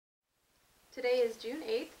Today is June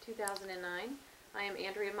 8th, 2009. I am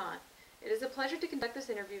Andrea Mott. It is a pleasure to conduct this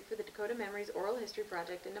interview for the Dakota Memories Oral History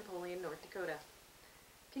Project in Napoleon, North Dakota.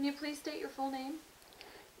 Can you please state your full name?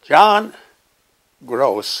 John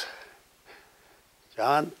Gross.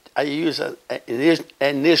 John, I use an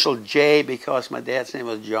initial J because my dad's name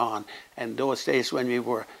was John. And those days when we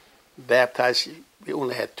were baptized, we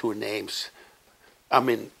only had two names.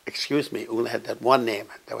 We only had that one name.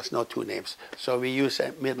 There was no two names. So we used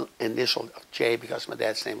a middle initial of J because my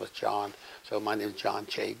dad's name was John. So my name is John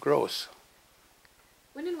J. Gross.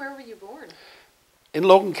 When and where were you born? In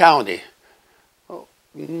Logan County,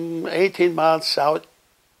 18 miles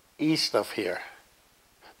southeast of here.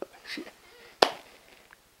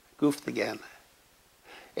 Goofed again.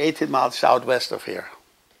 18 miles southwest of here.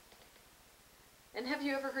 And have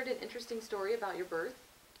you ever heard an interesting story about your birth?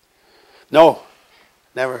 No,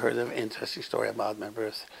 never heard of an interesting story about my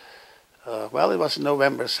birth. Well, it was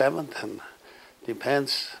November 7th, and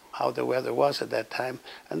depends how the weather was at that time.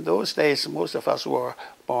 And those days, most of us were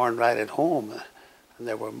born right at home, and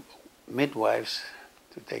there were midwives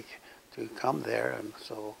to come there, and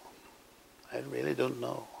so I really don't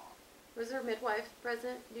know. Was there a midwife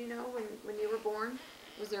present, do you know, when you were born?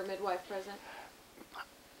 Was there a midwife present? I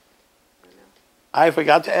don't know. I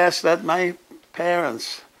forgot to ask that my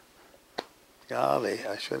parents. Golly,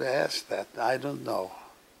 I should have asked that. I don't know.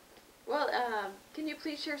 Well, can you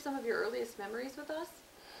please share some of your earliest memories with us?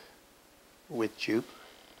 With you?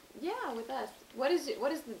 Yeah, with us. What is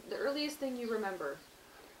the earliest thing you remember?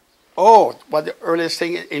 Oh, what the earliest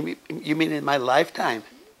thing, you mean in my lifetime?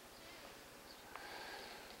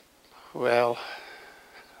 Well,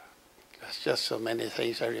 there's just so many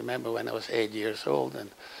things I remember when I was 8 years old,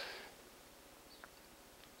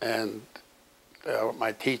 and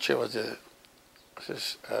my teacher was a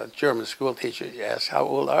German school teacher. He asked, "How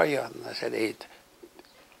old are you?" And I said 8.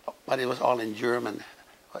 But it was all in German.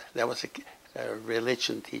 There was a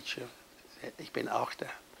religion teacher. Ich bin 8.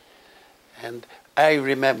 And I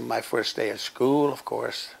remember my first day of school, of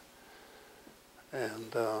course.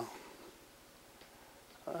 And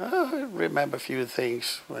I remember a few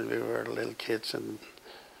things when we were little kids, and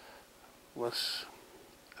was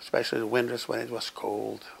especially the winters when it was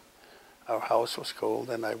cold. Our house was cold,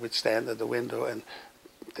 and I would stand at the window and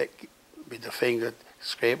with the finger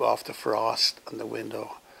scrape off the frost on the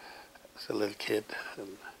window as a little kid.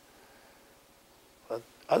 But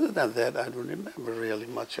other than that, I don't remember really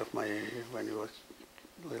much of when we were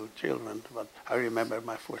little children. But I remember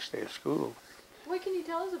my first day of school. What can you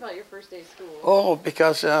tell us about your first day of school? Oh,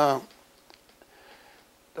 because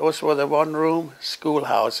those were the one-room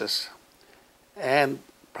schoolhouses, and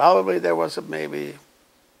probably there was maybe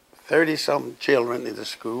 30-some children in the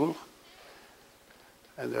school,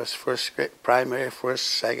 and there was first grade, primary, first,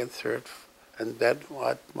 second, third, and that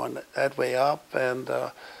way up. And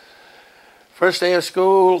first day of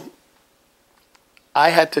school, I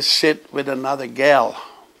had to sit with another gal.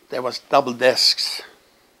 There was double desks.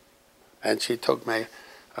 And she took I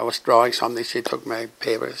was drawing something, she took my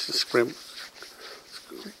papers and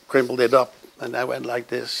scribbled it up. And I went like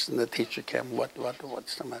this, and the teacher came, what's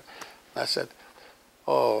the matter? And I said,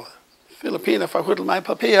 "Oh, Filipina verhuddelt mein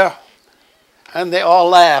Papier." And they all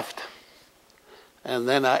laughed. And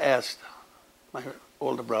then I asked my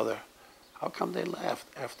older brother, "How come they laughed?"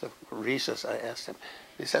 After recess, I asked him.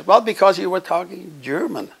 He said, "Well, because you were talking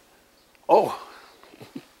German." Oh.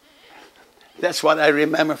 That's what I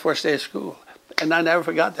remember first day of school. And I never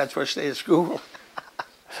forgot that first day of school.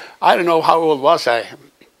 I don't know how old was I.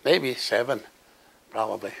 Maybe 7,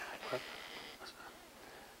 probably.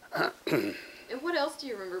 And what else do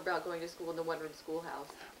you remember about going to school in the one-room schoolhouse?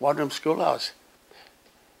 One-room schoolhouse.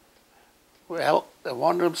 Well, the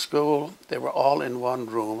one-room school, they were all in one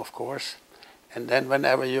room, of course. And then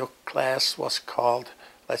whenever your class was called,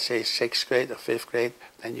 let's say 6th grade or 5th grade,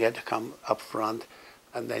 then you had to come up front.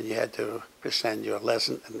 And then you had to present your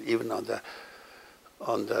lesson, and even on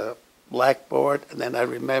the blackboard. And then I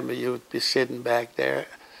remember you would be sitting back there.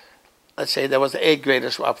 Let's say there was the 8th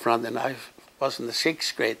graders up front, and I was in the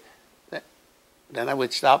 6th grade. Then I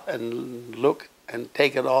would stop and look and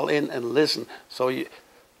take it all in and listen. So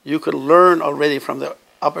you could learn already from the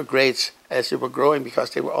upper grades as you were growing, because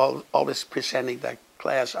they were always presenting that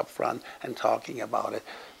class up front and talking about it.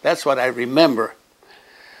 That's what I remember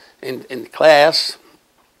in class.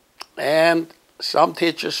 And some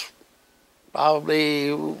teachers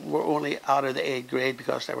probably were only out of the 8th grade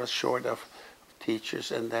because they were short of teachers.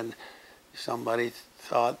 And then somebody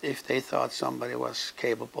thought, if they thought somebody was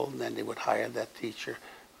capable, then they would hire that teacher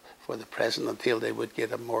for the present until they would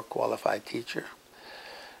get a more qualified teacher.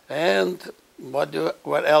 And what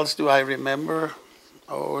else do I remember?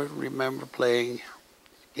 Oh, I remember playing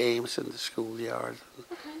games in the schoolyard.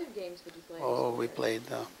 What kind of games would you play? Oh, we played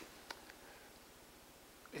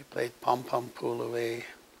pom pom pull away,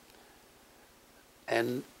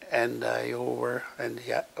 and over, and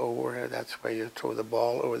the over. That's where you throw the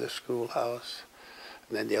ball over the schoolhouse,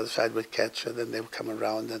 and then the other side would catch it, and they would come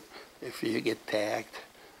around, and if you get tagged,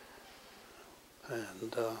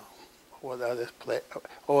 and what others play?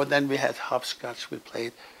 Oh, then we had hopscotch. We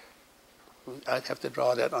played. I'd have to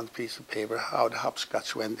draw that on a piece of paper how the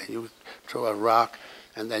hopscotch went. You throw a rock,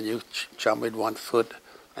 and then you jump with one foot,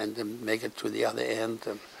 and then make it to the other end.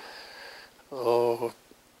 And oh,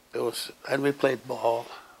 it was. And we played ball,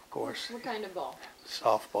 of course. What kind of ball?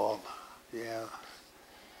 Softball, yeah.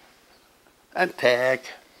 And tag,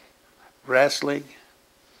 wrestling.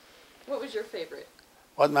 What was your favorite?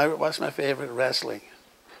 What's my favorite? Wrestling.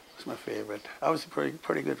 Was my favorite. I was a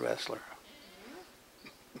pretty good wrestler.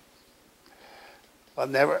 But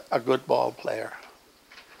never a good ball player.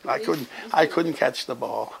 I couldn't catch the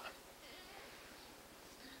ball.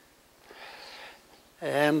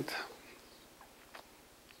 And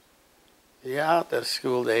yeah, the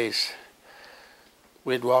school days,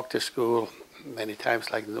 we'd walk to school many times,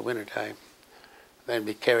 like in the wintertime. Then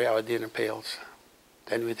we'd carry our dinner pails.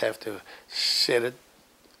 Then we'd have to set it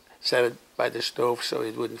by the stove so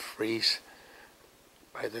it wouldn't freeze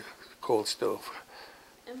by the cold stove.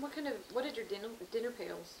 And what did your dinner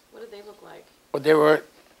pails, what did they look like? Well,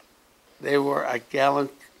 they were a gallon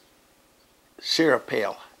syrup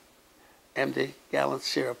pail, empty gallon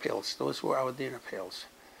syrup pails. Those were our dinner pails.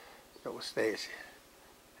 Those days.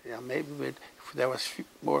 Yeah, maybe if there was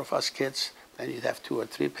more of us kids, then you'd have 2 or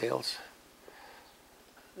 3 pails.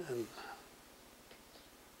 And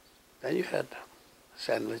then you had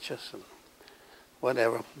sandwiches and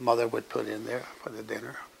whatever mother would put in there for the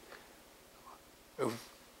dinner.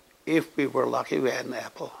 If we were lucky, we had an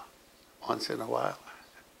apple once in a while.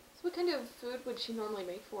 So what kind of food would she normally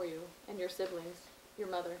make for you and your siblings, your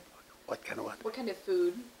mother? What kind of what? What kind of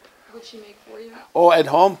food would she make for you? Oh, at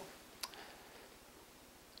home?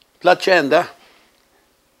 Placenta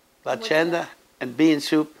and bean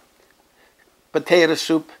soup, potato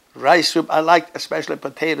soup, rice soup. I liked especially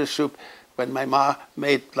potato soup when my ma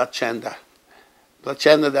made placenta.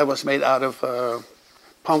 Placenta that was made out of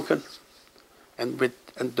pumpkin and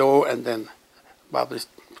dough, and then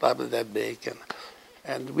probably that big,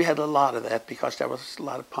 and we had a lot of that because there was a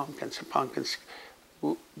lot of pumpkins. And pumpkins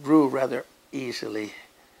grew rather easily,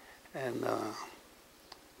 and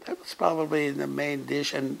that was probably the main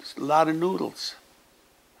dish, and a lot of noodles.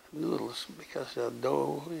 Noodles, because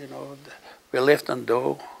dough, we lived on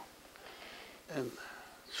dough, and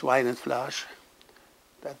Schweinefleisch,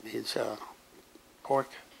 that means pork,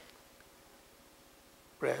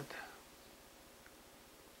 bread,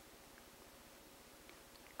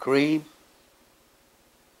 cream.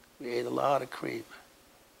 We ate a lot of cream.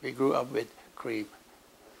 We grew up with cream,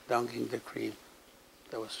 dunking the cream.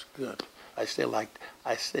 That was good. I still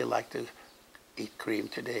like to eat cream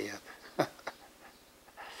today.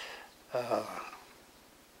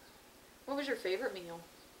 What was your favorite meal?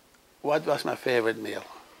 What was my favorite meal?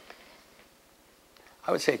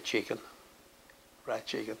 I would say chicken, fried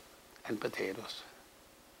chicken, and potatoes,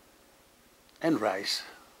 and rice.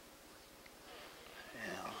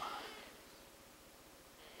 Yeah.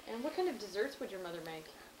 And what kind of desserts would your mother make?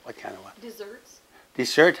 What kind of what? Desserts?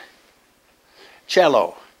 Dessert?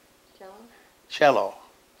 Cello. Jello? Cello.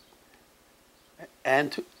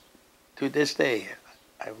 And to this day,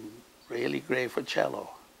 I'm really great for cello.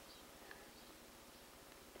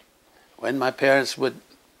 When my parents would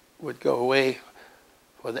go away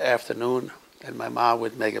for the afternoon, and my mom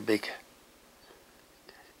would make a big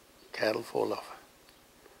kettle full of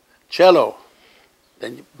cello.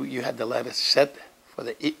 Then you had to let it set for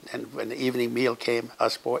and when the evening meal came,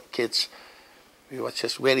 us kids, we were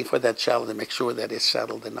just waiting for that cello to make sure that it's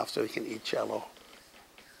settled enough so we can eat cello.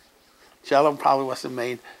 Cello probably was the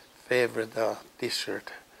main favorite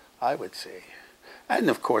dessert, I would say. And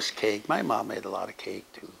of course cake. My mom made a lot of cake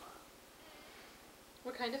too.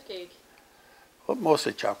 What kind of cake? Well,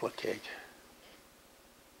 mostly chocolate cake.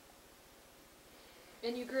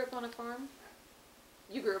 And you grew up on a farm?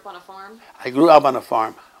 You grew up on a farm? I grew up on a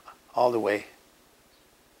farm all the way.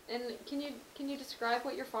 And can you describe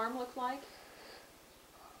what your farm looked like?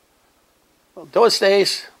 Well, those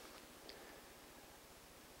days,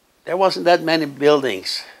 there wasn't that many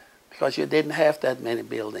buildings because you didn't have that many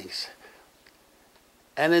buildings.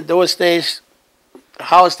 And in those days, the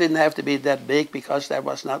house didn't have to be that big because there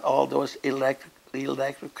was not all those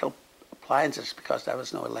electrical appliances because there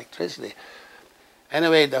was no electricity.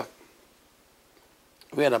 Anyway,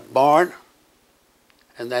 we had a barn,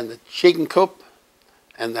 and then the chicken coop,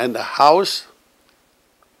 and then the house,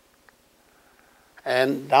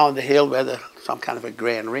 and down the hill where some kind of a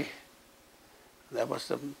granary. That was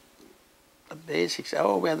the basics.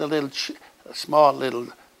 Oh, we had the small little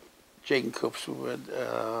chicken coops with,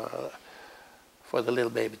 for the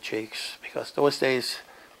little baby chicks, because those days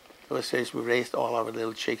we raised all our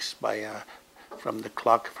little chicks by from the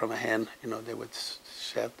cluck from a hen. You know, they would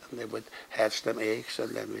set and they would hatch them eggs,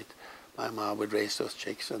 and then my mom would raise those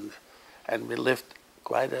chicks, and we lived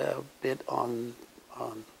quite a bit on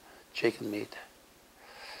chicken meat.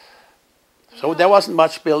 So there wasn't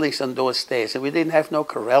much buildings in those days, and we didn't have no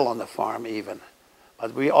corral on the farm even,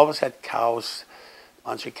 but we always had cows, a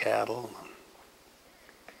bunch of cattle.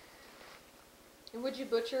 And would you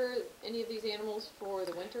butcher any of these animals for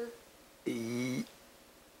the winter?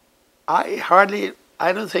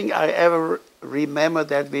 I don't think I ever remember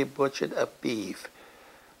that we butchered a beef,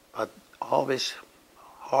 but always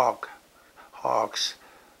hogs,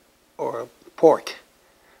 or pork.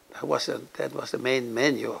 That was the main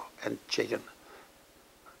menu, and chicken,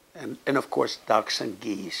 and of course ducks and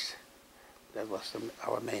geese. That was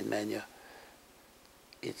our main menu.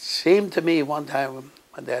 It seemed to me one time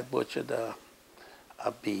my dad butchered a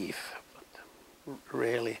beef, but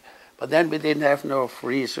really. But then we didn't have no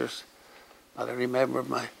freezers. But I remember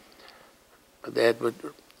my dad would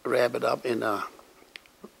wrap it up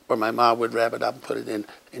or my mom would wrap it up and put it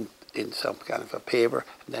in some kind of a paper,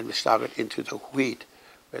 and then we stuck it into the wheat,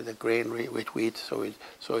 where the granary with wheat, so it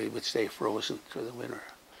would stay frozen through the winter.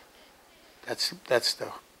 That's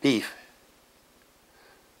the beef.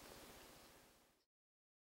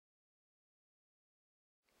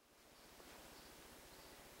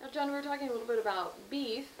 Now, John, we were talking a little bit about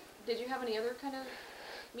beef. Did you have any other kind of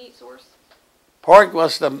meat source? Pork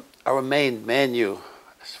was our main menu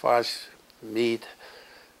as far as meat.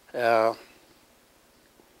 In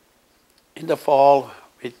the fall,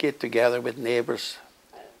 we'd get together with neighbors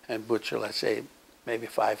and butcher, let's say, maybe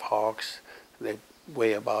 5 hogs. They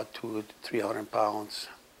weigh about 200 to 300 pounds.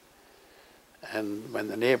 And when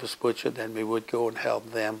the neighbors butchered, then we would go and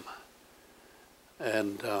help them.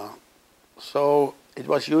 And so it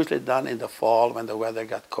was usually done in the fall when the weather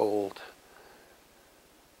got cold.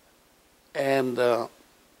 And the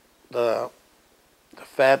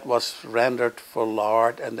fat was rendered for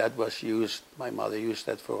lard, and that was used, my mother used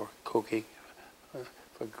that for cooking,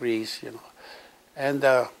 for grease, you know. And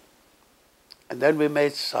then we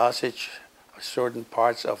made sausage, certain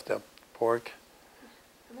parts of the pork.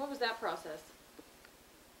 And what was that process?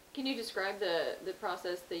 Can you describe the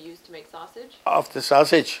process they used to make sausage? Of the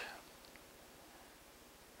sausage?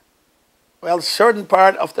 Well, certain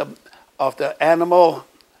part of the animal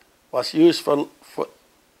was used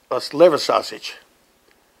was liver sausage.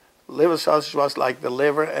 Liver sausage was like the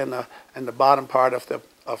liver and the bottom part of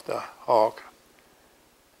the hog.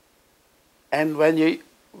 And when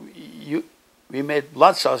we made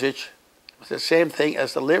blood sausage, it was the same thing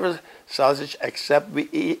as the liver sausage, except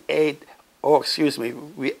we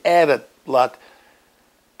added blood,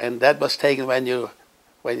 and that was taken when you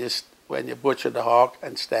butcher the hog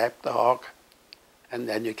and stab the hog, and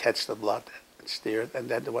then you catch the blood and stir it, and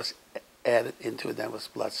then it was added into it. Then was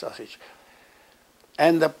blood sausage.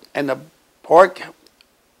 And the pork,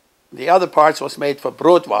 the other parts was made for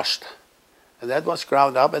broodwurst, and that was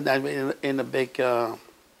ground up and then in a big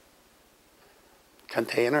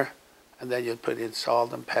container, and then you'd put in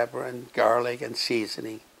salt and pepper and garlic and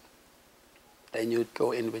seasoning. Then you'd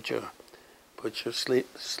go in with put your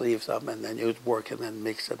sleeves up, and then you'd work it and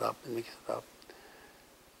mix it up.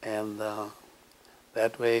 And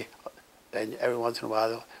that way, then every once in a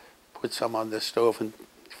while, put some on the stove and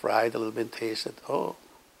fry it a little bit, taste it. Oh,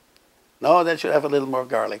 no, that should have a little more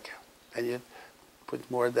garlic. And you'd put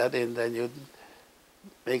more of that in, then you'd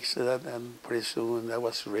mix it, and pretty soon that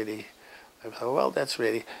was ready. I thought, well, that's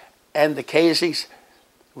ready. And the casings,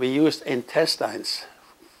 we used intestines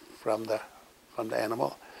from the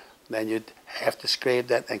animal. Then you'd have to scrape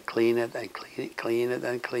that and clean it and clean it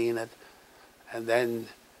and clean it. And then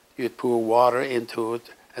you'd pour water into it,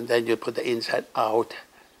 and then you'd put the inside out.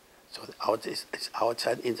 So the out is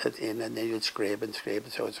outside, inside in, and then you'd scrape and scrape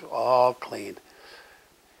it so it's all clean.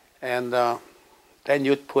 And then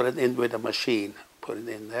you'd put it in with a machine, put it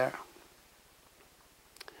in there.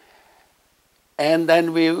 And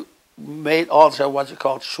then we made also what's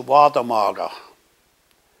called schwadermager.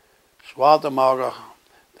 Schwadermager,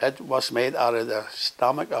 that was made out of the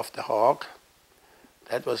stomach of the hog.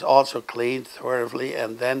 That was also cleaned thoroughly,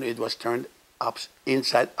 and then it was turned up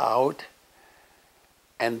inside out.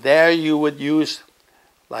 And there you would use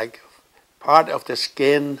like part of the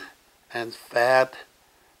skin and fat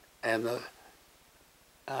and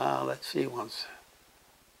let's see once.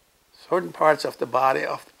 Certain parts of the body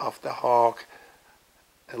of the hog,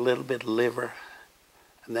 a little bit liver,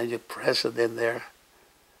 and then you press it in there,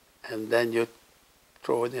 and then you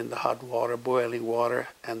throw it in the hot water, boiling water,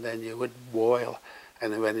 and then you would boil.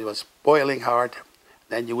 And when it was boiling hard,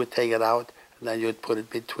 then you would take it out, and then you would put it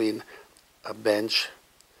between a bench,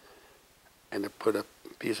 and put a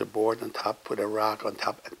piece of board on top, put a rock on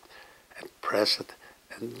top, and press it,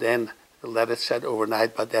 and then let it set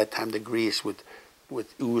overnight. By that time, the grease would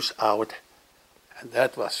ooze out, and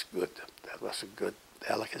that was good. That was a good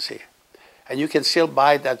delicacy. And you can still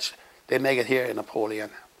buy that. They make it here in Napoleon.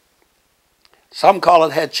 Some call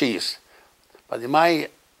it head cheese, but in my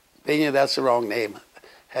opinion, that's the wrong name.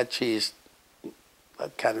 Head cheese,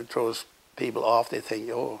 that kind of throws people off. They think,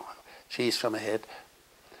 oh, cheese from a head.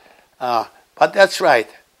 But that's right.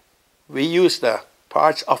 We use the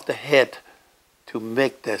parts of the head to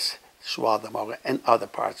make this schwadermacher and other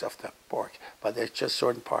parts of the pork. But there's just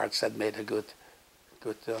certain parts that made a good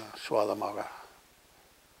schwadermacher.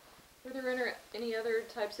 Were there any other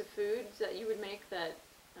types of foods that you would make that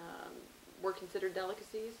were considered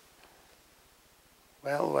delicacies?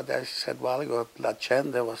 Well, what I said a while ago, la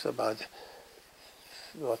chenda was about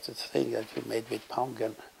what's the thing that you made with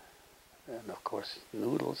pumpkin, and of course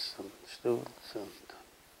noodles and stools and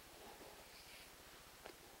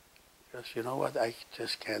just, you know what, I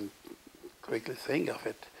just can't quickly think of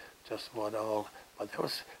it, just what all, but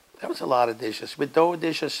there was a lot of dishes. With dough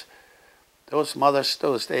dishes, those mothers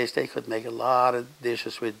those days, they could make a lot of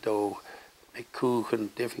dishes with dough, make kuchen,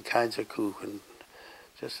 different kinds of kuchen,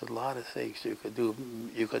 just a lot of things you could do,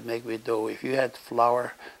 you could make with dough. If you had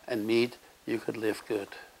flour and meat, you could live good.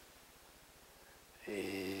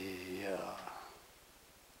 Yeah.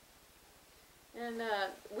 And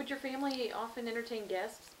would your family often entertain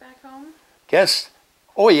guests back home? Guests?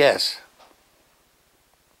 Oh, yes.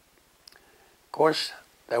 Of course,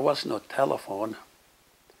 there was no telephone,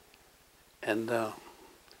 and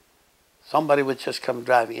somebody would just come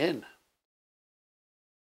driving in.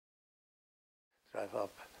 Drive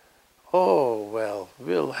up. Oh, well,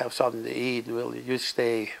 we'll have something to eat. You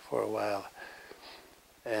stay for a while.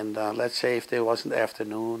 And let's say if there wasn't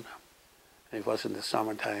afternoon, it wasn't the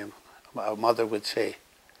summertime, our mother would say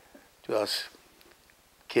to us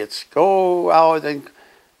kids, go out and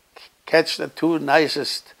catch the two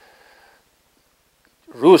nicest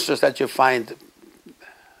roosters that you find.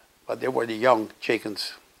 But they were the young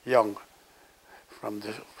chickens, young from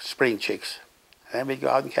the spring chicks. And then we'd go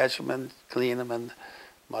out and catch them and clean them, and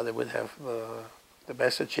mother would have the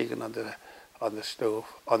best of chicken on the stove,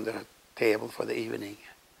 on the table for the evening.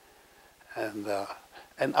 And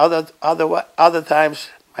other times,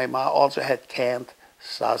 my mom also had canned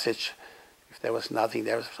sausage. If there was nothing,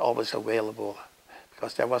 there was always available,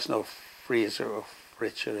 because there was no freezer or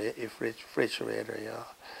refrigerator.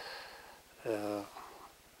 Yeah,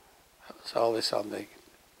 it's always something.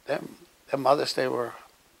 The mothers, they were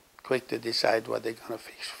quick to decide what they're gonna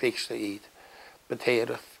fix to eat.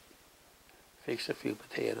 Potato, fix a few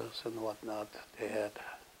potatoes and whatnot they had.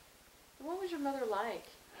 What was your mother like?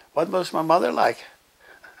 What was my mother like?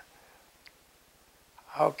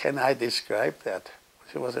 How can I describe that?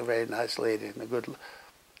 She was a very nice lady and a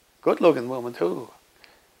good-looking woman too.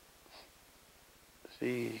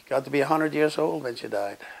 She got to be 100 years old when she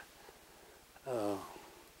died.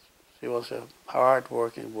 She was a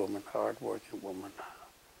hard-working woman.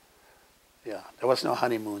 Yeah, there was no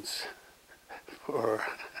honeymoons for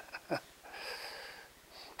her.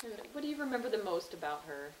 And what do you remember the most about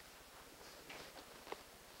her?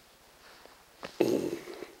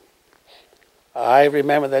 I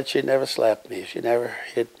remember that she never slapped me. She never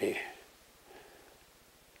hit me.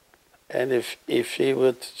 And if she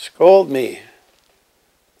would scold me,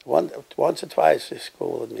 once or twice she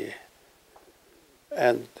scolded me,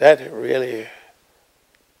 and that really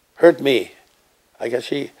hurt me. I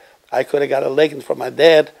guess I could have got a licking from my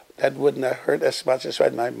dad. That wouldn't have hurt as much as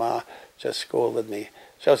when my ma just scolded me.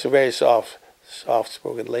 She was a very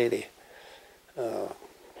soft-spoken lady. How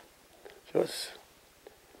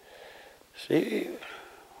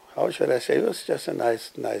should I say? It was just a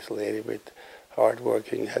nice lady, with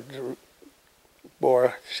hard-working.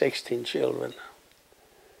 Bore 16 children,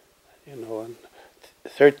 and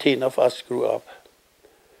 13 of us grew up,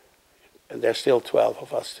 and there's still 12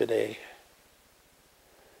 of us today.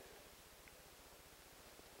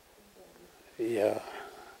 Yeah,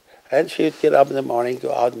 and she'd get up in the morning,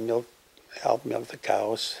 go out and help milk the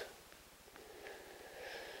cows,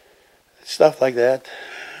 stuff like that.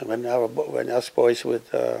 When us boys would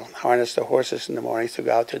harness the horses in the mornings to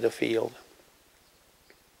go out to the field,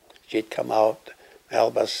 she'd come out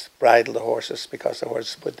help us bridle the horses because the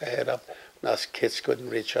horses put their head up and us kids couldn't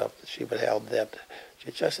reach up. She would help them.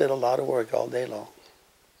 She just did a lot of work all day long.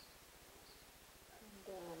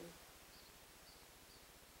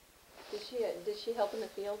 And, did she help in the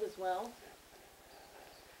field as well?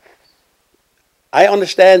 I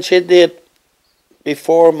understand she did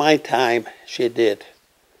before my time. She did,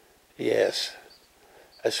 yes.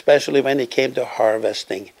 Especially when it came to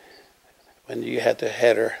harvesting, when you had to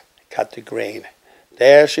head her cut the grain.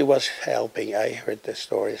 There she was helping. I heard the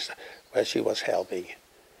stories where she was helping.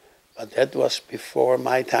 But that was before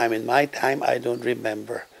my time. In my time, I don't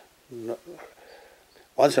remember. No.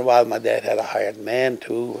 Once in a while, my dad had a hired man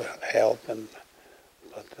to help, but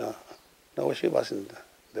no, she wasn't in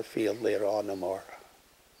the field later on no more.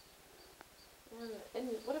 And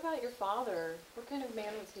what about your father? What kind of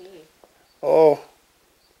man was he? Oh,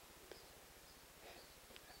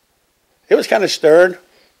 he was kind of stern.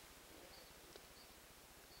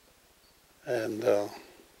 And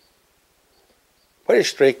pretty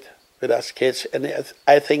strict with us kids. And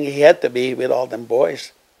I think he had to be with all them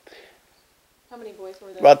boys. How many boys were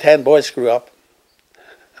there? About 10 boys grew up.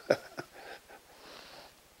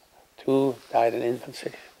 2 died in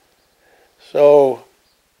infancy. So,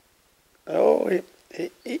 oh,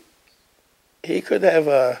 he could have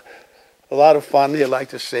a lot of fun. He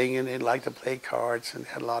liked to sing and he liked to play cards and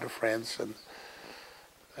he had a lot of friends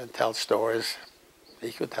and tell stories.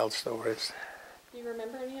 He could tell stories. Do you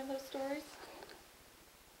remember any of those stories?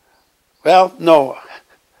 Well, no.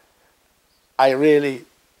 I really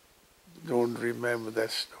don't remember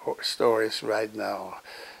the stories right now.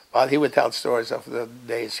 But he would tell stories of the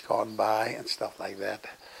days gone by and stuff like that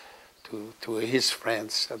to his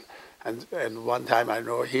friends. And one time I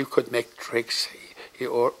know he could make tricks. He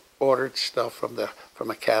ordered stuff from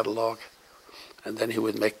a catalog, and then he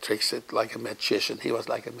would make tricks like a magician. He was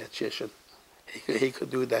like a magician. He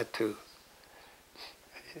could do that too.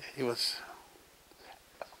 He was.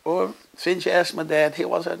 Or since you asked my dad, he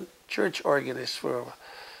was a church organist for,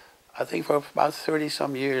 I think, for about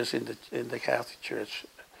 30-some years in the Catholic Church,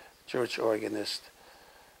 church organist.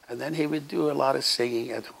 And then he would do a lot of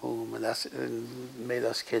singing at home, and made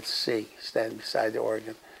us kids sing, stand beside the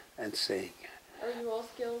organ and sing. Are you all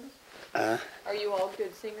skilled? Are you all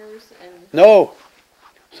good singers? No.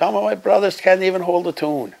 Some of my brothers can't even hold a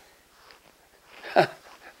tune.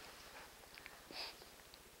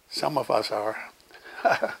 Some of us are.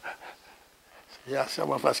 Yeah,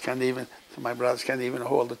 some of us can't even, my brothers can't even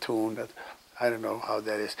hold a tune. I don't know how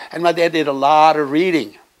that is. And my dad did a lot of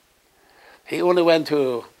reading. He only went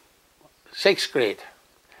to 6th grade.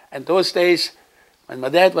 And those days, when my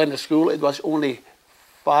dad went to school, it was only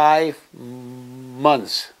 5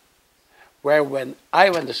 months. Where when I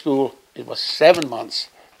went to school, it was 7 months,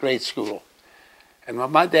 grade school. And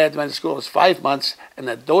when my dad went to school, it was 5 months. And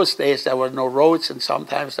at those days, there were no roads, and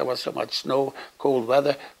sometimes there was so much snow, cold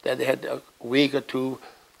weather, that they had a week or two,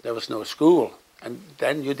 there was no school. And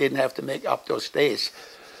then you didn't have to make up those days.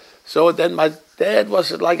 So then my dad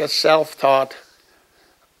was like a self-taught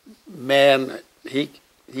man. He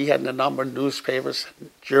had a number of newspapers,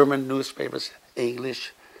 German newspapers,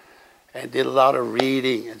 English, and did a lot of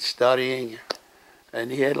reading and studying.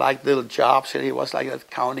 And he had like little jobs, and he was like a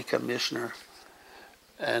county commissioner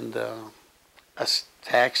and a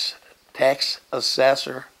tax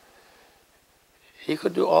assessor. He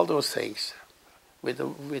could do all those things with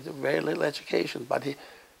very little education, but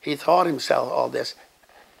he taught himself all this.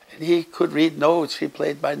 And he could read notes. He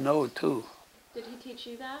played by note too. Did he teach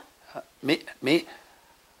you that? Me?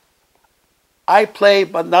 I play,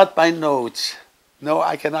 but not by notes. No,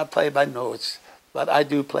 I cannot play by notes, but I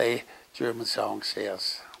do play German songs,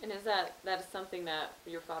 yes. And is that is something that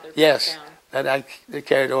your father passed yes, down? That I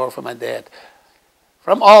carried over from my dad.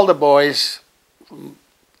 From all the boys,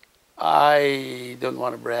 I don't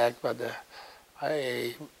want to brag, but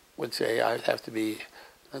I would say I'd have to be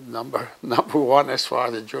number one as far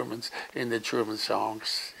as the Germans in the German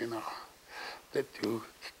songs, you know,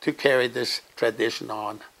 to carry this tradition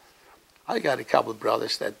on. I got a couple of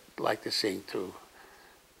brothers that like to sing too.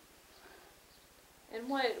 And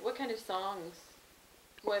what kind of songs?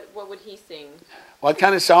 What would he sing? What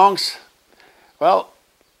kind of songs? Well,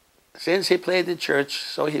 since he played in church,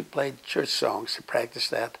 so he played church songs. He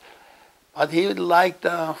practiced that. But he liked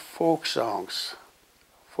folk songs,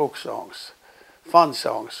 fun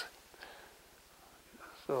songs.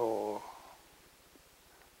 So,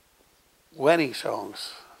 wedding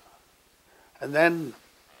songs. And then,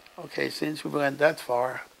 okay, since we went that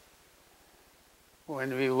far,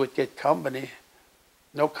 when we would get company,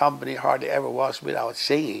 no company hardly ever was without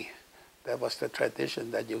singing. That was the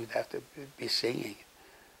tradition, that you would have to be singing.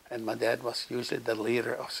 And my dad was usually the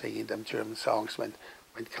leader of singing them German songs when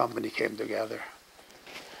company came together.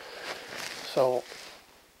 So,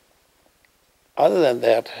 other than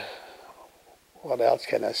that, what else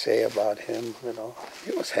can I say about him? You know,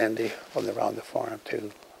 he was handy on around the farm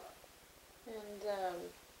too. And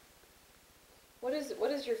what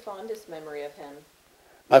is your fondest memory of him?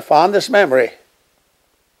 My fondest memory?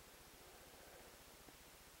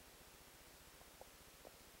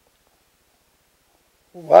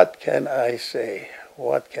 What can I say?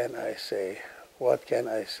 What can I say? What can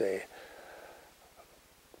I say?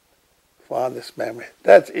 Fondest memory.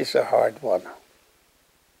 That is a hard one.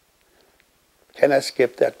 Can I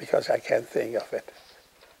skip that because I can't think of it?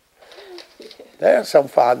 There are some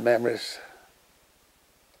fond memories.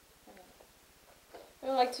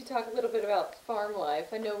 I'd like to talk a little bit about farm life.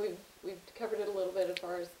 I know we've covered it a little bit as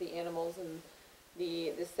far as the animals and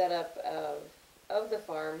the setup of the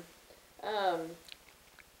farm.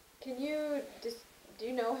 Do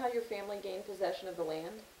you know how your family gained possession of the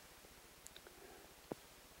land?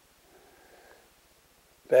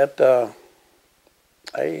 That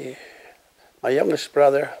my youngest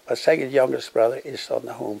brother, my second youngest brother, is on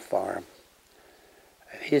the home farm,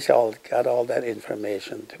 and he's got all that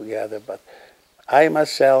information together. But I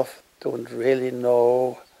myself don't really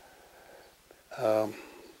know.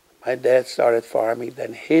 My dad started farming,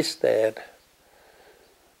 then his dad,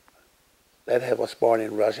 that was born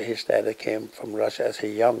in Russia, his dad came from Russia as a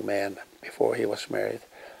young man before he was married.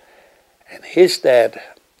 And his dad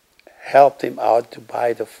helped him out to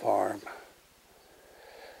buy the farm.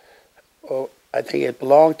 Oh, I think it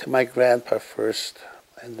belonged to my grandpa first,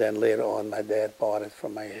 and then later on my dad bought it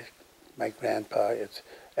from my grandpa. It's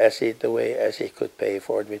the way as he could pay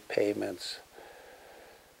for it with payments.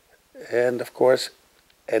 And of course,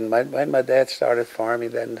 when my dad started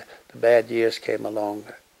farming, then the bad years came along.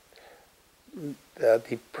 The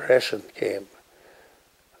depression came.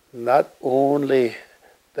 Not only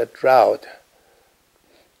the drought,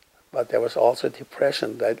 but there was also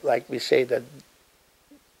depression. That, like we say, the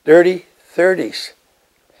dirty 30s.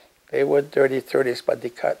 They were dirty 30s, but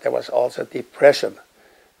there was also depression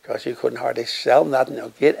because you couldn't hardly sell nothing or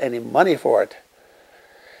get any money for it.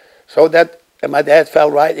 So and my dad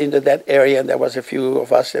fell right into that area, and there was a few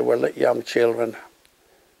of us that were young children.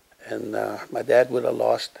 And my dad would have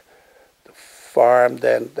lost the farm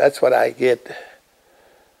then. That's what I get.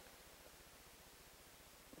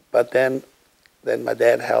 But then my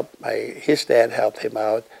dad his dad helped him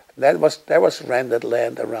out. There was rented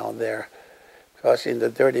land around there, because in the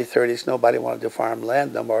dirty 30s nobody wanted to farm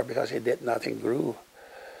land no more because nothing grew.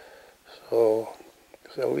 So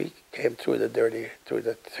we came through the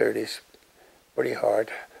 30s pretty hard,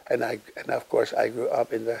 and of course I grew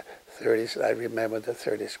up in the 30s, and I remember the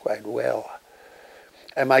 30s quite well.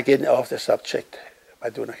 Am I getting off the subject? Am I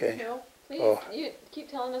doing okay? No, please. Oh. You keep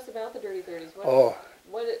telling us about the dirty 30s.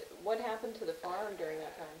 What happened to the farm during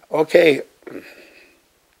that time? Okay.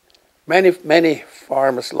 Many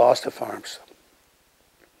farmers lost their farms.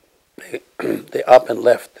 They up and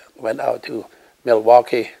left, went out to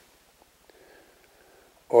Milwaukee,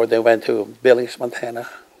 or they went to Billings, Montana,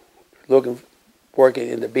 working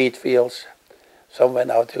in the beet fields. Some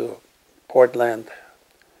went out to Portland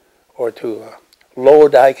or to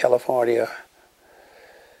Lodi, California.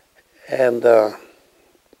 And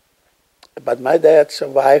but my dad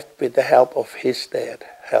survived with the help of his dad,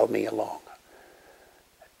 helped me along.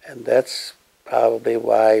 And that's probably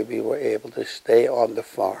why we were able to stay on the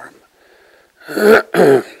farm.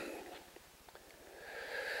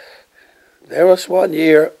 There was one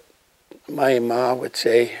year, my mom would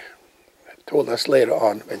say, told us later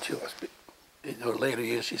on when she was in her later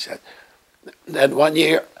years, she said that one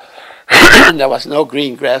year there was no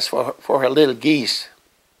green grass for her little geese.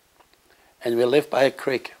 And we lived by a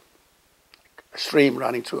creek, a stream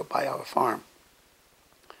running through by our farm.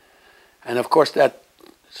 And of course that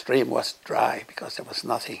stream was dry because there was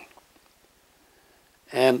nothing.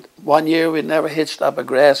 And one year we never hitched up a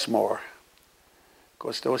grass mower. Of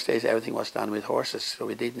course those days everything was done with horses, so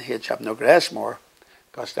we didn't hitch up no grass mower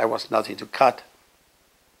because there was nothing to cut.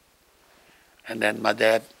 And then my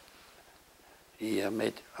dad, he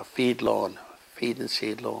made a feed and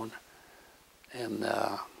seed loan, and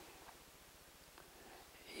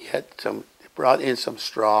he brought in some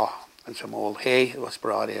straw and some old hay was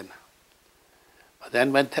brought in. But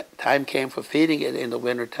then when time came for feeding it in the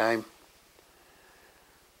winter time,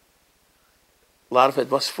 a lot of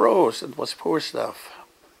it was froze. It was poor stuff.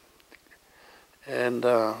 And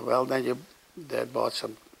well, then Dad bought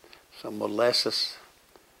some molasses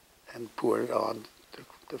and poured it on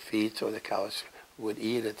the feed so the cows would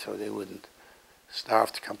eat it, so they wouldn't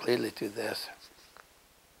starve completely to death.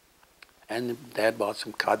 And Dad bought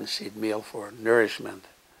some cottonseed meal for nourishment.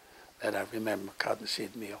 That I remember,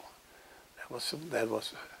 cottonseed meal. That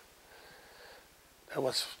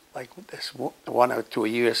was like this 1 or 2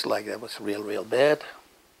 years like that was real bad.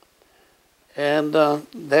 And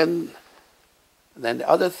then the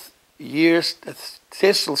other years the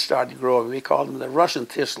thistles started growing. We called them the Russian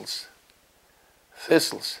thistles.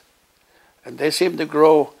 And they seemed to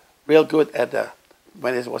grow real good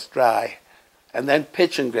when it was dry. And then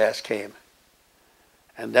pigeon grass came.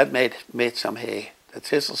 And that made some hay. The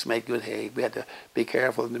thistles made good hay. We had to be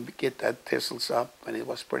careful to get that thistles up when it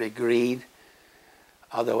was pretty green.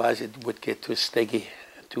 Otherwise it would get too sticky,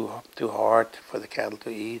 too hard for the cattle to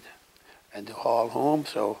eat and to haul home.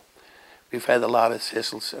 So we've had a lot of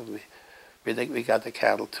thistles, and we think we got the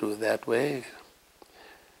cattle through that way.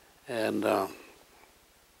 And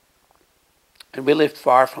we lived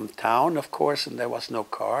far from town, of course, and there was no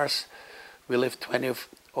cars. We lived about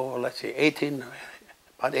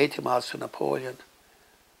 18 miles to Napoleon,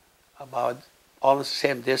 about almost the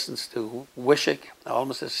same distance to Wishick,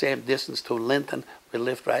 almost the same distance to Linton. We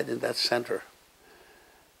lived right in that center.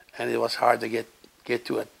 And it was hard to get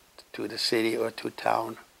to the city or to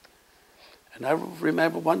town. And I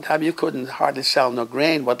remember one time you couldn't hardly sell no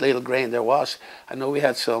grain, what little grain there was. I know we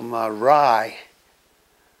had some rye,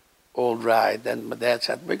 old rye. Then my dad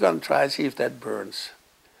said, we're going to try and see if that burns,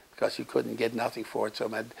 because you couldn't get nothing for it. So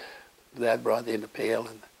my dad brought in a pail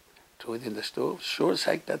and threw it in the stove. Sure as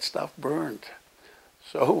heck, that stuff burned.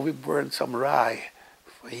 So we burned some rye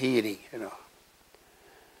for heating,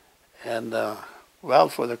 And,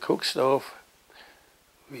 for the cook stove,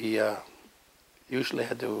 we usually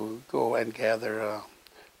had to go and gather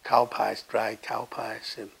cow pies, dried cow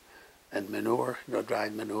pies, and manure,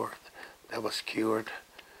 dried manure that was cured.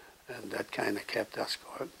 And that kind of kept us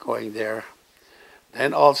going there.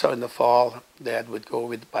 Then also in the fall, Dad would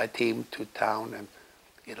go by team to town and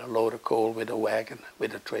get a load of coal with a wagon,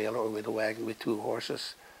 with a trailer, or with a wagon with 2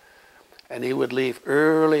 horses. And he would leave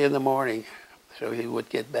early in the morning, so he would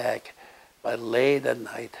get back by late at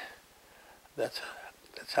night. That's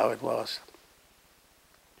how it was.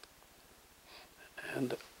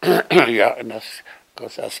 And and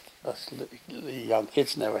because us young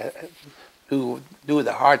kids never knew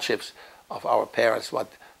the hardships of our parents,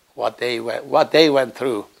 what they went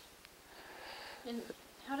through. And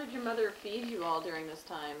how did your mother feed you all during this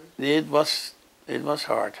time? It was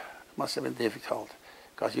hard. It must have been difficult,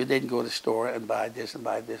 because you didn't go to the store and buy this and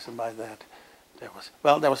buy this and buy that.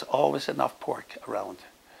 There was always enough pork around,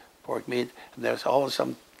 pork meat, and there was always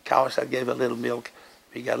some cows that gave a little milk.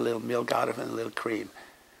 We got a little milk out of it and a little cream.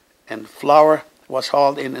 And flour was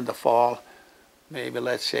hauled in the fall, maybe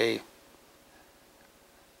let's say,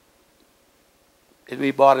 if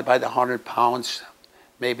we bought it by the 100 pounds,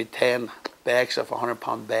 maybe 10 bags of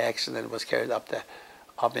 100-pound bags, and then it was carried up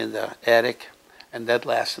in the attic, and that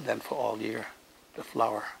lasted then for all year, the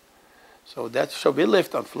flour. So we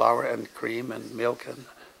lived on flour and cream and milk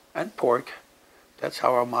and pork. That's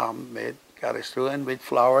how our mom got us through. And with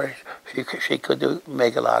flour, she could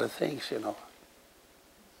make a lot of things, And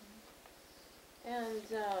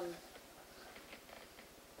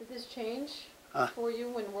did this change for you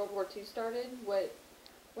when World War II started? What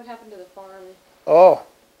happened to the farm? Oh.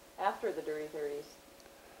 After the dirty 30s?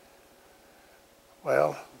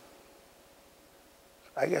 Well,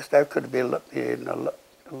 I guess that could be a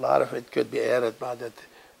lot of it could be added by the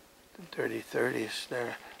dirty 30s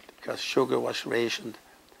there, because sugar was rationed,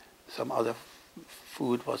 some other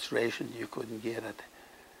food was rationed, you couldn't get it,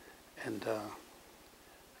 and the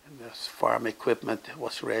farm equipment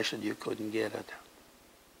was rationed, you couldn't get it.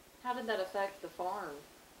 How did that affect the farm?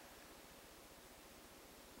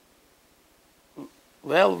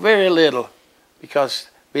 Well, very little, because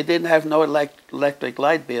we didn't have no electric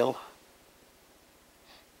light bill.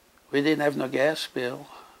 We didn't have no gas bill,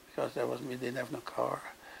 because we didn't have no car.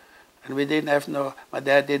 And we didn't have my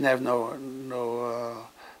dad didn't have no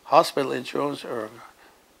hospital insurance or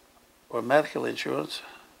medical insurance.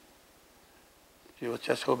 You were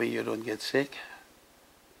just hoping you don't get sick.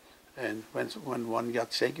 And when one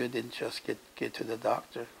got sick, you didn't just get to the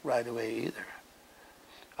doctor right away either.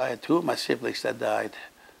 I had 2 of my siblings that died.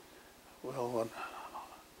 Well,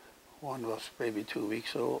 one was maybe 2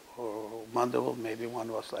 weeks old or a month old, maybe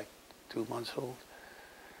one was like 2 months old.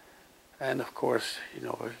 And of course,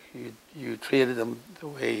 you treated them the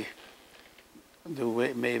way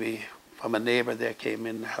maybe from a neighbor that came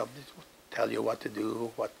in and helped tell you what to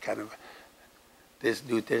do, what kind of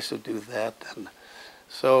do this or do that. And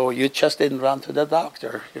so you just didn't run to the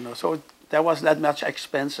doctor, So there wasn't that much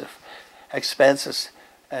expenses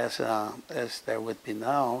as there would be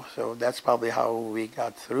now. So that's probably how we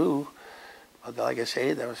got through. But like I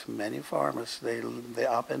say, there was many farmers. They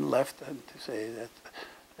up and left and to say that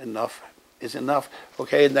enough is enough.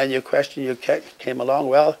 Okay, and then your question you came along.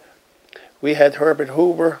 Well, we had Herbert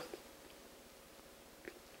Hoover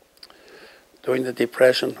during the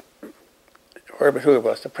Depression. Herbert Hoover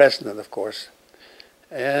was the president, of course.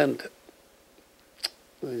 And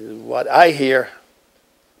what I hear,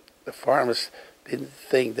 the farmers didn't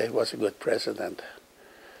think that he was a good president.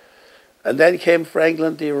 And then came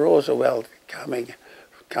Franklin D. Roosevelt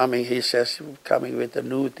coming, he says, coming with a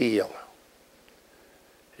New Deal.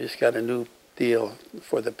 He's got a new deal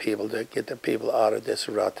for the people to get the people out of this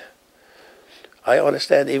rut. I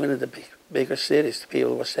understand even in the bigger cities, the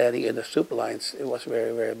people were standing in the soup lines. It was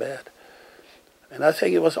very, very bad. And I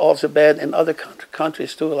think it was also bad in other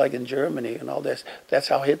countries too, like in Germany and all this. That's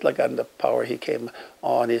how Hitler got into power. He came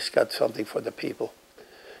on, he's got something for the people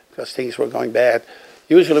because things were going bad.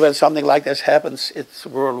 Usually when something like this happens, it's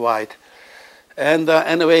worldwide. And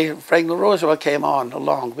anyway, Franklin Roosevelt came on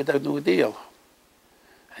along with the New Deal.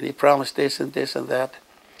 And he promised this and this and that,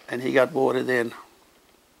 and he got voted in.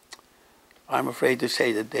 I'm afraid to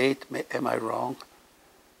say the date. Am I wrong?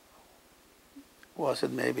 Was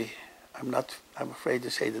it maybe? I'm afraid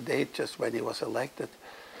to say the date, just when he was elected.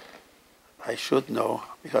 I should know,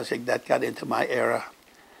 because that got into my era.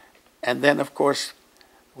 And then, of course,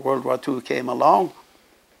 World War II came along.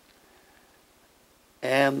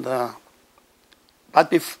 And,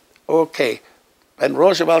 okay, when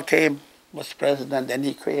Roosevelt was president, then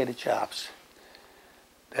he created jobs.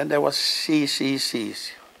 Then there was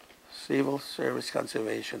CCCs, Civil Service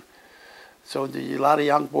Conservation. So a lot of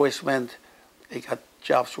young boys they got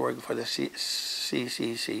jobs working for the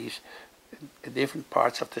CCCs in different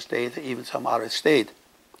parts of the state, even some out of state.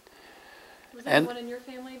 Was anyone in your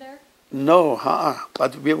family there? No,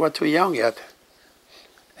 but we were too young yet.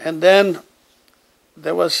 And then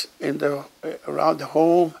there was around the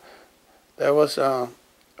home, there was a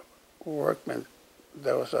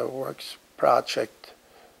works project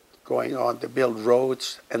going on to build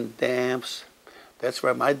roads and dams. That's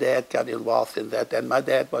where my dad got involved in that. And my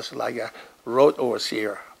dad was like a road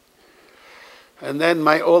overseer. And then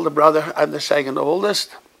my older brother, I'm the second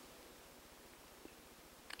oldest.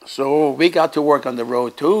 So we got to work on the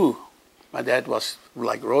road too. My dad was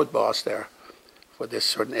like road boss there for this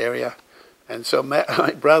certain area. And so my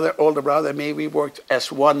older brother and me, we worked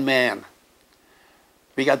as one man.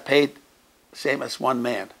 We got paid same as one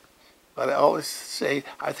man. But I always say,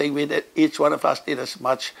 I think each one of us did as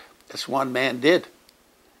much as one man did.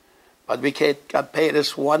 But we got paid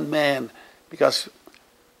as one man because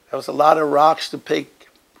there was a lot of rocks to pick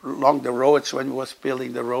along the roads when we was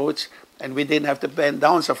building the roads, and we didn't have to bend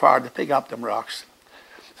down so far to pick up them rocks.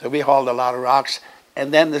 So we hauled a lot of rocks.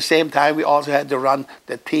 And then at the same time, we also had to run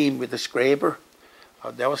the team with the scraper.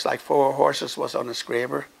 There was like 4 horses was on the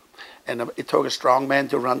scraper. And it took a strong man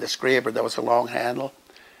to run the scraper. There was a long handle.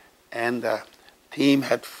 And the team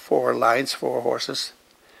had 4 lines, 4 horses.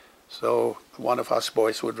 So one of us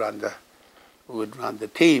boys would run the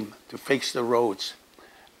team to fix the roads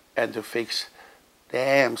and to fix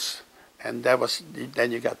dams. And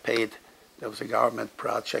then you got paid. That was a government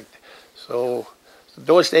project. So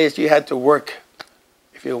those days you had to work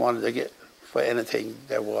if you wanted to get for anything.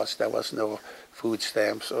 There was no food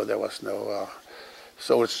stamps, or there was no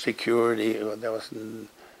Social Security, or there was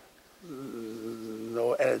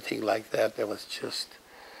no anything like that. There was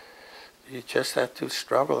you just had to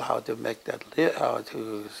struggle how to make that how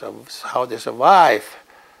to survive.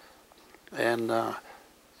 And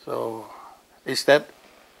so is that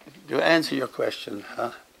to answer your question?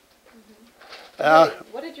 Huh?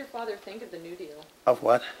 Mm-hmm. What did your father think of the New Deal? Of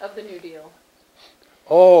what? Of the New Deal.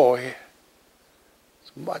 Oh, as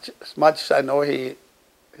much as I know,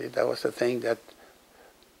 that was the thing that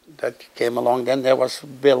came along. Then there was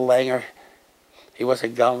Bill Langer. He was a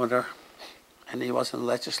governor, and he was in the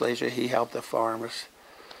legislature. He helped the farmers.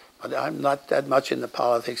 But I'm not that much into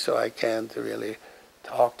politics, so I can't really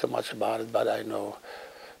talk too much about it. But I know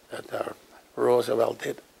that Roosevelt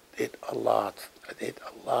did a lot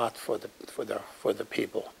for the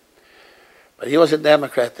people. But he was a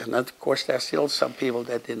Democrat, and of course there's still some people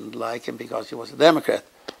that didn't like him because he was a Democrat.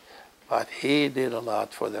 But he did a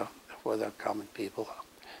lot for the common people.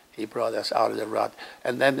 He brought us out of the rut.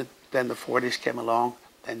 And then the 40s came along,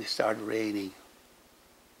 then it started raining.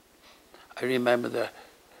 I remember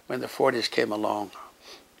when the 40s came along,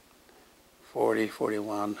 40,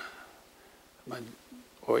 41,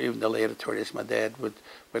 or even the later 30s, my dad would,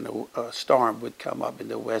 when a storm would come up in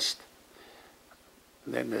the west,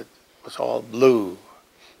 and then it was all blue.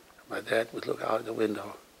 My dad would look out the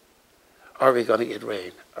window. Are we going to get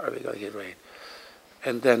rain? Are we going to get rain?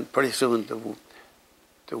 and then pretty soon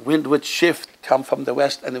the wind would shift, come from the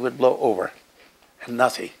west, and it would blow over, and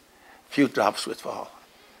nothing. A few drops would fall.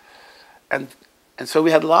 And so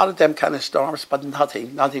we had a lot of them kind of storms, but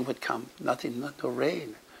nothing would come, no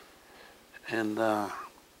rain. And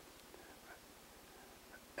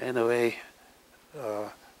anyway,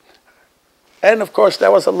 and of course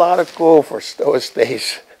there was a lot of gophers those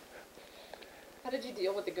days. How did you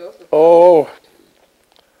deal with the gophers? Oh,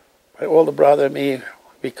 my older brother and me,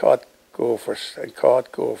 we caught gophers and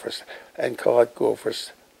caught gophers and caught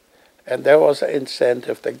gophers. And there was an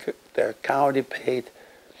incentive. The county paid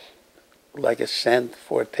like a cent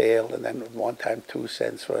for a tail, and then one time 2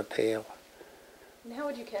 cents for a tail. And how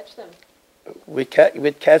would you catch them? We'd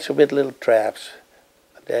catch them with little traps.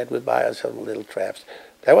 Dad would buy us some little traps.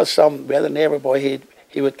 There was we had a neighbor boy,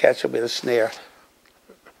 he would catch them with a snare,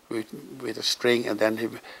 with a string, and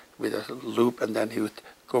then with a loop, and then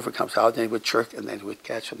gopher comes out, and he would jerk, and then he would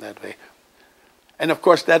catch them that way. And of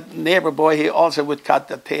course, that neighbor boy, he also would cut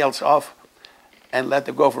the tails off and let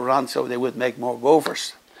the gopher run so they would make more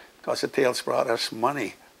gophers, because the tails brought us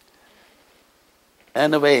money.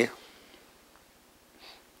 Anyway,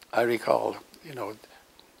 I recall,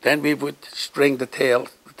 then we would string the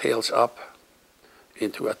tails up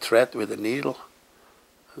into a thread with a needle.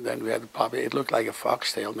 And then we had it looked like a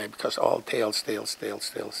foxtail, maybe, because all tails.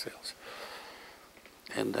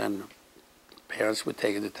 And then parents would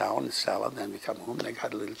take it to town and sell it, and then we come home and they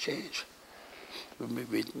got a little change.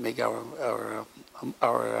 We'd make our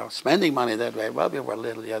spending money that way. Well, we were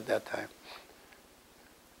little at that time.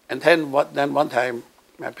 And then one time,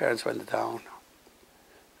 my parents went to town,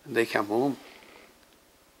 and they came home.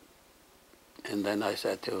 And then I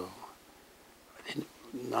said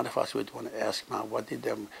none of us would want to ask Mom, what did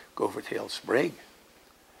them gopher tails bring?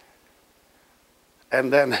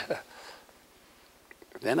 And then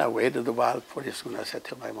I waited a while. Pretty soon I said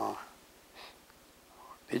to my mom,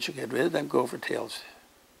 did you get rid of them gopher tails?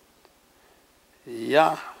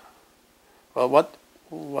 Yeah. Well,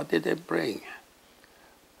 what did they bring?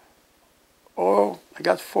 Oh, I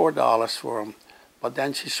got $4 for them. But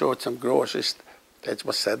then she showed some groceries that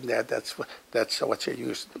was sitting there. That's what she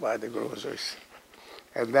used to buy the groceries.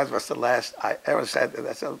 And that was the last I ever said.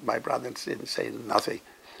 My brother didn't say nothing,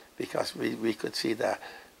 because we could see the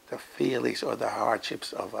feelings or the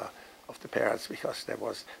hardships of the parents, because there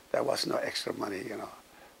was no extra money,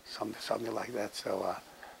 something like that. So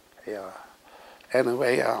yeah.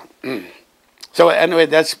 Anyway,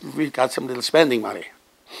 we got some little spending money,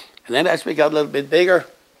 and then as we got a little bit bigger,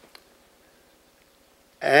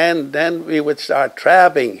 and then we would start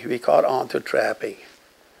trapping. We caught on to trapping.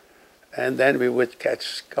 And then we would catch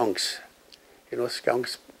skunks.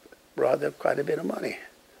 Skunks brought up quite a bit of money.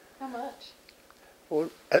 How much?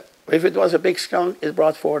 Well, if it was a big skunk, it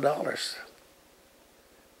brought $4, $2,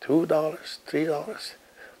 $3.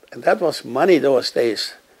 And that was money those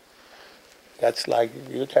days. That's like,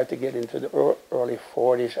 you'd have to get into the early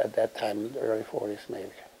 40s at that time, the early 40s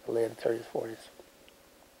maybe, the later 30s, 40s.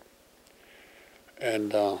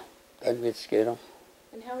 And then we'd skin them.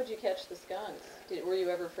 And how would you catch the skunks? Were you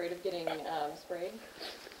ever afraid of getting sprayed?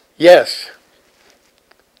 Yes.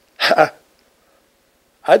 I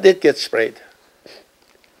did get sprayed.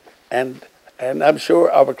 And I'm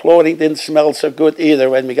sure our clothing didn't smell so good either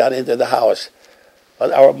when we got into the house.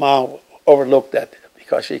 But our mom overlooked that,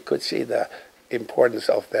 because she could see the importance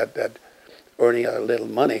of that earning a little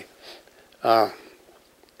money.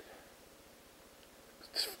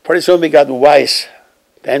 Pretty soon we got wise.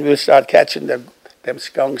 Then we start catching them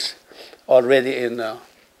skunks already in.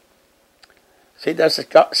 See, there's a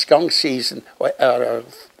skunk season, or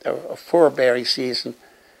a fur-bearing season,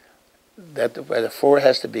 where the fur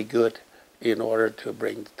has to be good in order to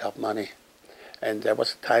bring the top money. And there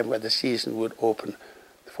was a time where the season would open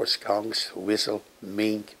for skunks, whistle,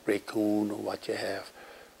 mink, raccoon, or what you have,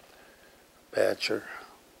 badger,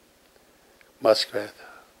 muskrat,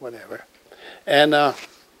 whatever. And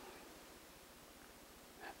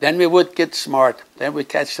then we would get smart. Then we'd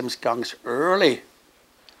catch some skunks early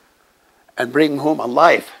and bring them home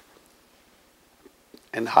alive,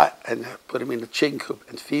 and put them in the chicken coop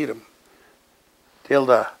and feed them till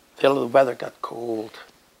the weather got cold.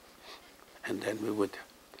 And then we would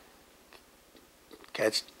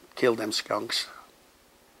kill them skunks.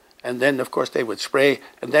 And then, of course, they would spray.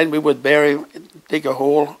 And then we would dig a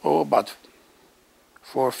hole, about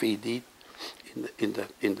 4 feet deep in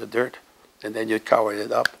the dirt. And then you'd cover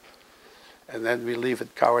it up. And then we leave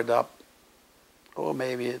it covered up,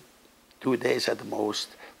 maybe 2 days at the most.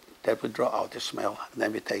 That would draw out the smell. And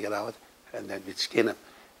then we take it out, and then we'd skin them.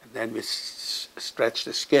 And then we'd stretch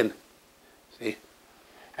the skin, see?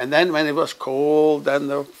 And then when it was cold, then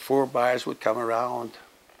the fur buyers would come around.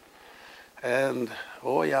 And,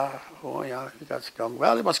 oh yeah, you got skunk.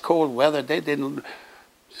 Well, it was cold weather. They didn't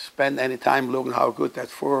spend any time looking how good that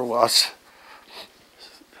fur was.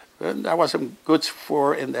 And there was some good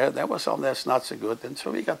fur in there. There was some that's not so good. And so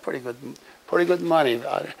we got pretty good money.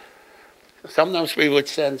 Sometimes we would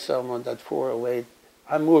send someone that fur away.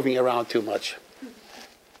 I'm moving around too much.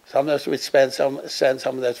 Sometimes we'd send some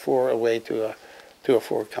of that fur away to a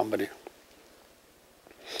fur company.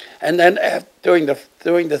 And then during the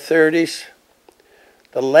 30s,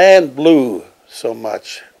 the land blew so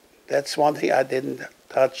much. That's one thing I didn't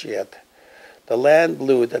touch yet. The land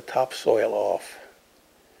blew the topsoil off.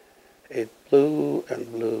 It blew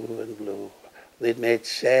and blew and blew. It made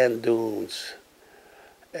sand dunes.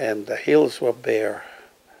 And the hills were bare,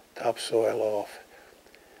 topsoil off.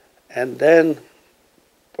 And then,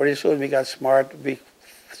 pretty soon we got smart. We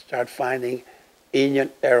started finding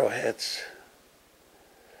Indian arrowheads.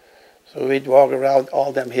 So we'd walk around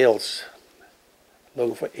all them hills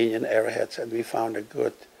looking for Indian arrowheads, and we found a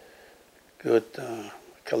good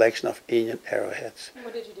collection of Indian arrowheads.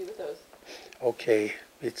 What did you do with those? Okay,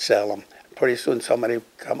 we'd sell them. Pretty soon somebody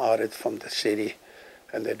would come out from the city,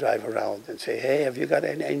 and they drive around and say, hey, have you got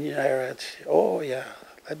any Indian arrowheads? Oh, yeah,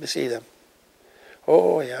 let me see them.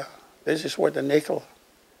 Oh, yeah, this is worth a nickel.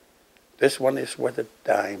 This one is worth a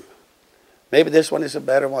dime. Maybe this one is a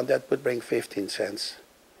better one that would bring 15 cents.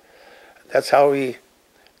 That's how we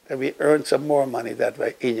earned some more money that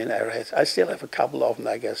way, Indian arrowheads. I still have a couple of them,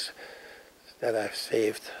 I guess, that I've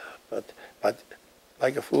saved. But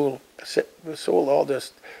like a fool, we sold all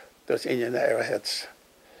those Indian arrowheads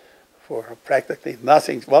for practically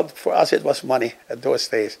nothing. Well, for us it was money at those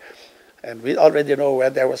days. And we already know where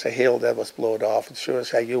there was a hill that was blown off. And sure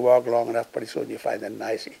as you walk long enough, pretty soon you find a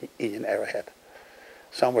nice Indian arrowhead.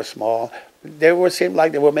 Some were small. Seemed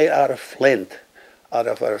like they were made out of flint, out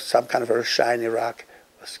of some kind of a shiny rock,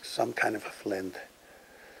 some kind of a flint.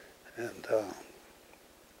 And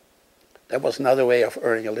that was another way of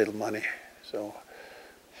earning a little money. So,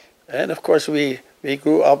 and of course we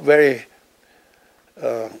grew up very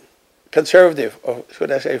conservative, or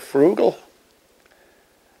should I say frugal.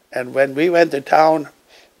 And when we went to town,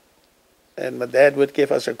 and my dad would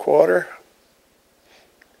give us a quarter,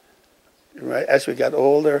 right, as we got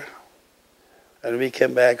older, and we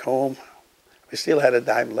came back home, we still had a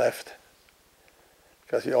dime left.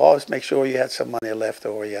 Because you always make sure you had some money left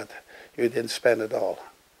over yet. You didn't spend it all.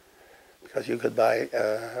 Because you could buy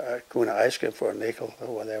a Kuna ice cream for a nickel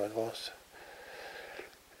or whatever it was.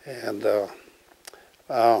 And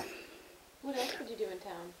what else did you do in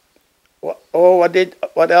town?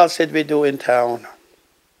 What else did we do in town?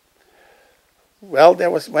 Well,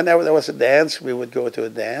 whenever there was a dance, we would go to a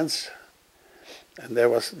dance, and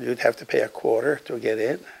you'd have to pay a quarter to get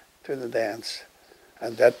in to the dance,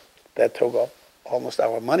 and that took up almost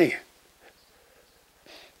our money.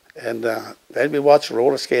 And then we watched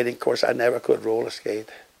roller skating. Of course, I never could roller skate.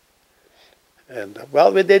 And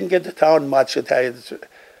well, we didn't get to town much. To tell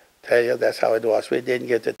you, that's how it was. We didn't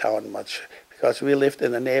get to town much. Because we lived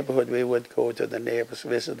in the neighborhood, we would go to the neighbors,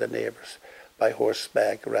 visit the neighbors by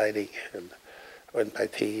horseback riding and by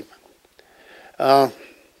team.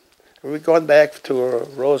 We're going back to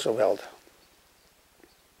Roosevelt.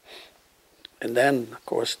 And then, of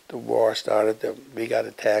course, the war started. We got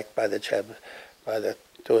attacked by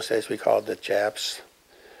those days we called the Japs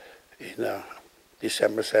in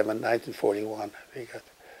December 7, 1941.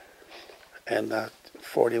 And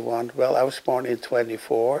 41, well, I was born in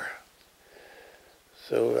 24.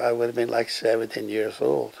 So I would have been like 17 years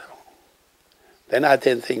old. Then I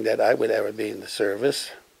didn't think that I would ever be in the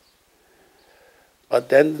service. But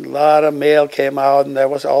then a lot of mail came out, and there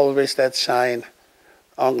was always that sign,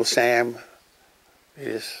 Uncle Sam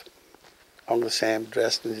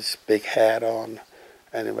dressed in his big hat on,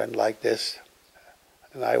 and it went like this,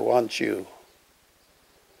 and I want you.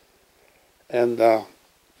 And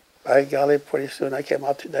by golly, pretty soon I came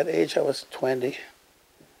up to that age, I was 20.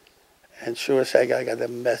 And sure as heck, I got a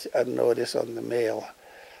notice on the mail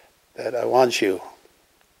that I want you.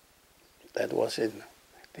 That was in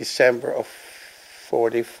December of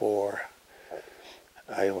 44.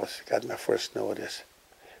 I got my first notice.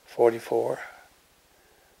 44.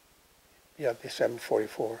 Yeah, December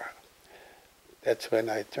 44. That's when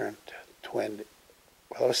I turned 20.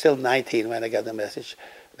 Well, I was still 19 when I got the message.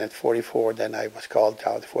 And at 44, then I was called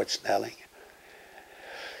down to Fort Snelling.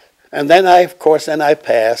 And then I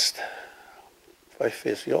passed by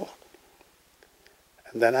physio.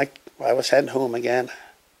 And then I was sent home again.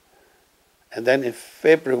 And then in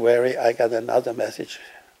February, I got another message.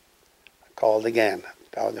 I called again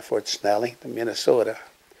down to Fort Snelling, to Minnesota.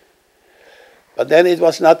 But then it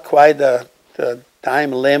was not quite the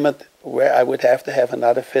time limit where I would have to have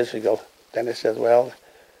another physical. Then I said, well,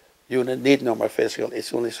 you don't need no more physical.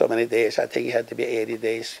 It's only so many days. I think it had to be 80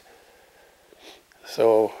 days.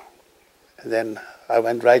 So, and then I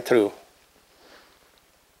went right through.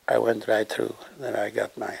 Then I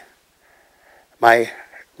got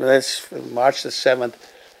that's March the 7th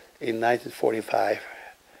in 1945.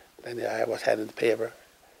 Then I was handed the paper.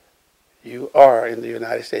 You are in the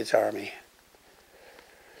United States Army.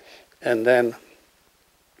 And then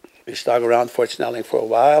we stuck around Fort Snelling for a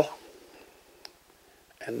while.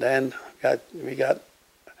 And then I'm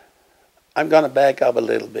going to back up a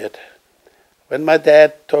little bit. When my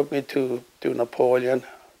dad took me to Napoleon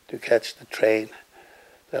to catch the train,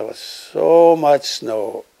 there was so much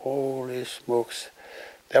snow. Holy smokes.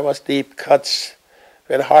 There was deep cuts.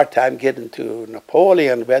 We had a hard time getting to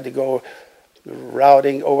Napoleon. We had to go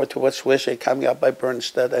routing over towards Swisher, coming up by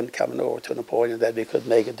Bernstead and coming over to Napoleon, that we could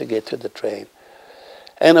make it to get to the train.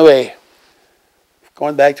 Anyway,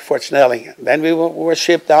 going back to Fort Snelling. Then we were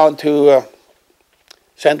shipped down to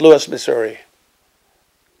St. Louis, Missouri.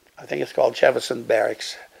 I think it's called Jefferson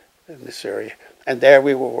Barracks in Missouri. And there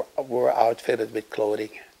we were outfitted with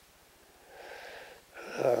clothing.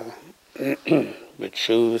 With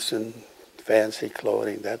shoes and fancy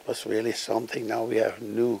clothing. That was really something. Now we have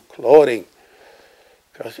new clothing.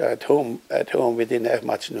 Because at home we didn't have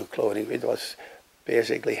much new clothing. It was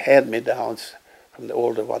basically hand-me-downs from the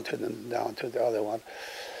older one down to the other one.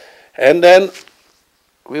 And then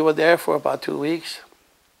we were there for about 2 weeks.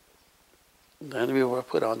 Then we were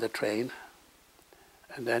put on the train.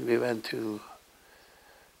 And then we went to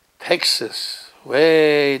Texas,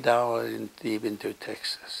 way down deep into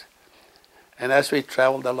Texas. And as we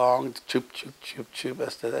traveled along, choop, choop, choop, choop,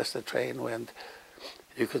 as the train went,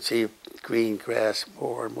 you could see green grass,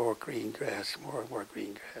 more and more green grass, more and more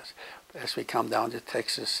green grass. As we come down to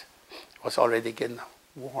Texas, it was already getting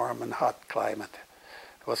warm and hot climate.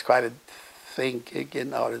 It was quite a thing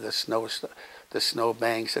getting out of the snow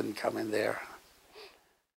banks and coming there.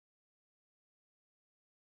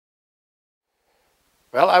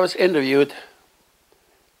 Well, I was interviewed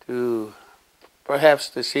perhaps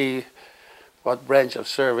to see what branch of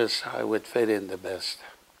service I would fit in the best.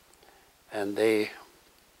 And they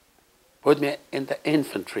put me in the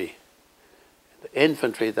infantry. The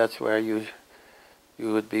infantry, that's where you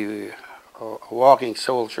would be a walking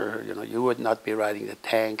soldier. You know, you would not be riding the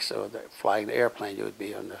tanks or flying the airplane. You would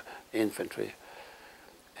be on the infantry.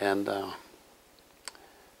 And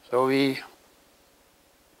so we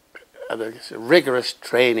had a rigorous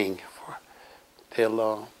training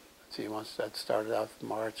till once that started out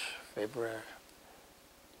March, February,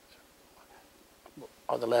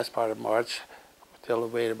 or the last part of March, till we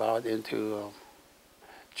wait about into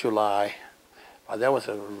July. But that was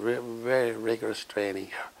a very rigorous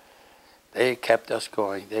training. They kept us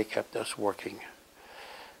going. They kept us working.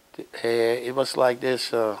 It was like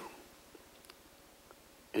this.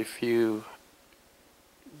 If you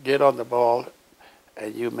get on the ball,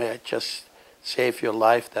 and you may just save your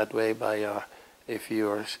life that way by if you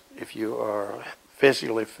are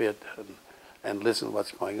physically fit and listen to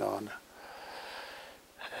what's going on.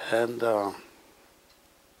 And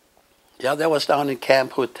yeah, that was down in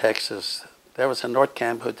Camp Hood, Texas. There was a North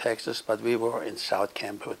Camp Hood, Texas, but we were in South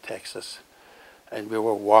Camp Hood, Texas. And we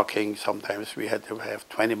were walking. Sometimes we had to have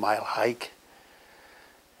 20-mile hike.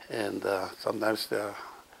 And sometimes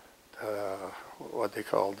what they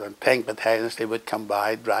called the tank battalions, they would come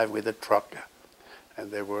by, drive with a truck.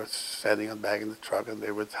 And they were standing on back in the truck, and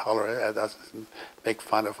they would holler at us and make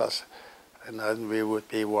fun of us. And then we would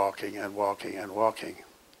be walking and walking and walking.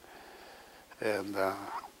 And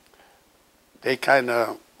they kind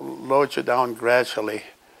of load you down gradually.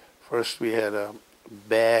 First we had a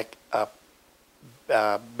backpack,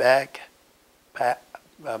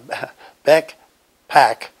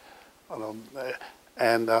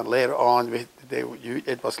 and later on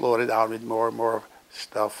it was loaded down with more and more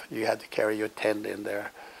stuff. You had to carry your tent in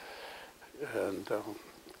there, and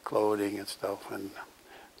clothing and stuff. And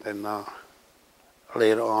then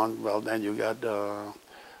later on, well, then you got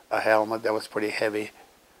a helmet that was pretty heavy,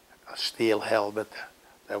 a steel helmet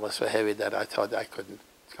that was so heavy that I thought it's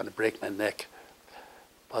going to break my neck.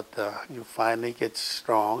 But you finally get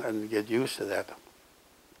strong and get used to that.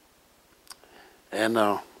 And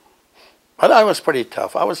but I was pretty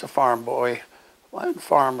tough. I was a farm boy. Well,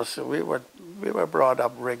 farmers, we were brought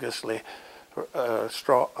up rigorously,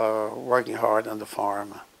 working hard on the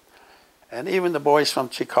farm. And even the boys from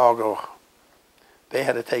Chicago, they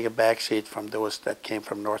had to take a back seat from those that came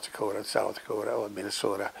from North Dakota, South Dakota, or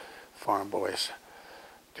Minnesota farm boys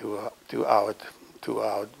to to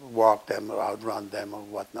outwalk them or outrun them or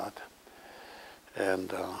whatnot.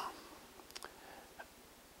 And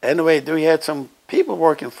anyway, we had some people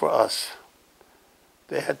working for us.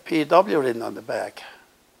 They had PW written on the back.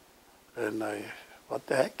 And what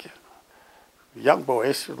the heck? Young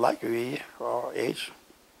boys like we, our age.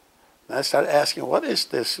 And I started asking, what is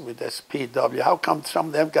this with this PW? How come some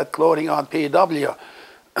of them got clothing on PW?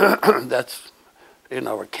 That's in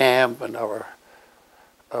our camp and our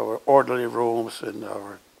orderly rooms and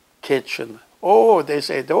our kitchen. Oh, they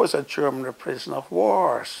say those are German prisoner of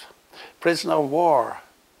wars. Prisoner of war.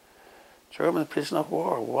 German prisoner of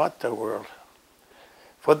war. What the world?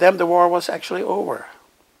 For them, the war was actually over.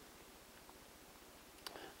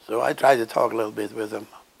 So I tried to talk a little bit with them,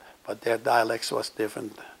 but their dialects was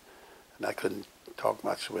different, and I couldn't talk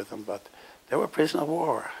much with them, but they were prisoner of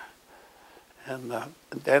war. And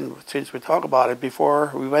then, since we talk about it,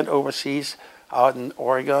 before we went overseas, out in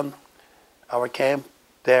Oregon, our camp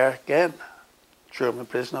there again, German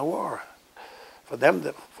prisoner of war. For them,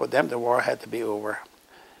 the war had to be over.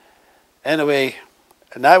 Anyway,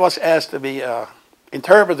 and I was asked to be an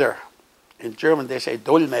interpreter. In German, they say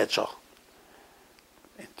Dolmetscher.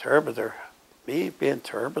 Interpreter. Me be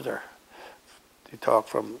interpreter. To talk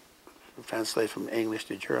translate from English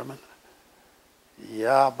to German.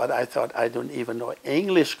 Yeah, but I thought I don't even know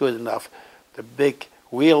English good enough. The big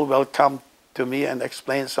wheel will come to me and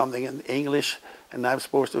explain something in English, and I'm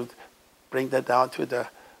supposed to bring that down to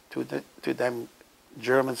them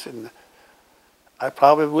Germans, and I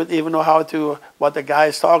probably wouldn't even know what the guy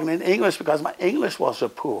is talking in English because my English was so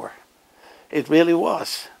poor. It really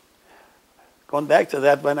was. Going back to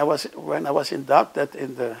that, when I was inducted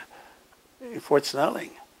in Fort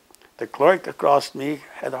Snelling, the clerk across me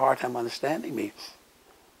had a hard time understanding me.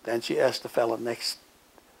 Then she asked the fellow next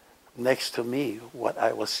to me what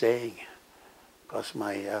I was saying, because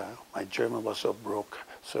my German was so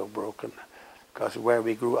broken. Because where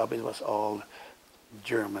we grew up, it was all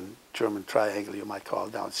German triangle, you might call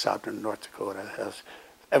it, down southern North Dakota.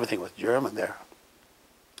 Everything was German there.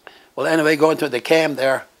 Well, anyway, going to the camp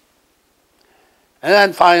there, and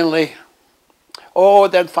then finally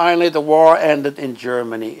the war ended in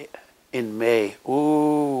Germany in May.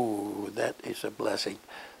 Ooh, that is a blessing.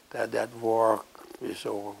 That war is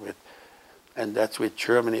over with. And that's with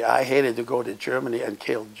Germany. I hated to go to Germany and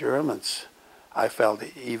kill Germans. I felt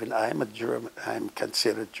even I'm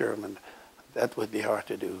considered German. That would be hard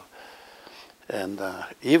to do. And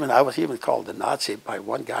I was even called a Nazi by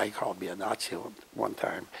one guy. He called me a Nazi one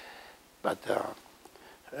time. But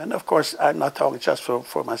and of course, I'm not talking just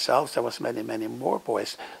for myself. There was many, many more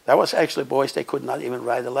boys. There was actually boys, they could not even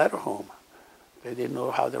write a letter home. They didn't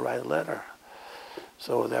know how to write a letter.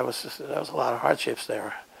 So there was a lot of hardships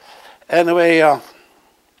there. Anyway,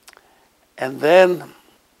 and then,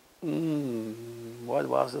 what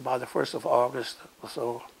was it, about the 1st of August or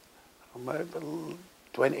so,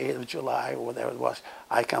 28th of July or whatever it was,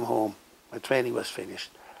 I come home. My training was finished.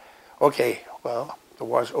 Okay, well, the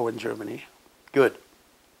war's over in Germany. Good.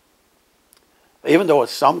 Even though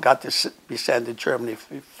some got to be sent to Germany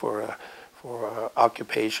for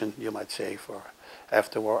occupation, you might say, for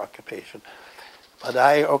after-war occupation. But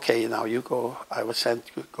now you go. I was sent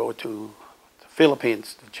to go to the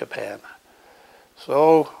Philippines, to Japan.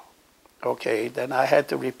 So, okay, then I had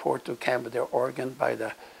to report to Camden, Oregon by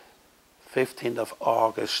the 15th of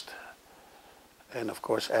August. And of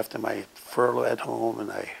course, after my furlough at home,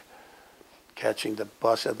 and I catching the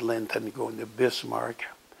bus at Linton, going to Bismarck,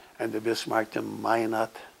 and the Bismarck to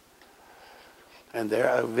Minot. And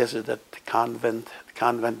there I visited the convent,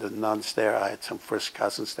 the nuns there. I had some first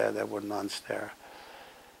cousins there that were nuns there.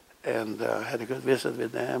 And had a good visit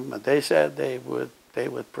with them. And they said they would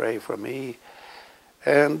pray for me.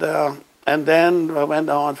 And then I went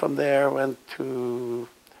on from there, went to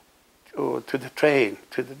the train,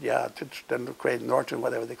 to the Great Northern,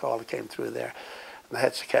 whatever they call it, came through there. And I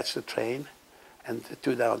had to catch the train and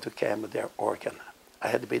down to Camden, Oregon. I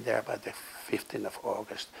had to be there by the 15th of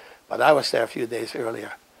August. But I was there a few days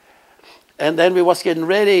earlier. And then we was getting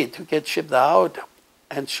ready to get shipped out.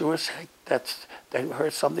 And sure as heck, then we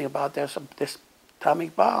heard something about this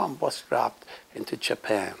atomic bomb was dropped into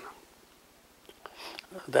Japan.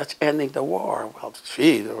 That's ending the war. Well,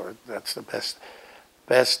 gee, that's the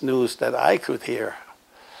best news that I could hear.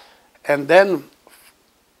 And then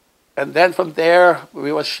from there,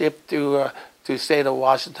 we was shipped to the state of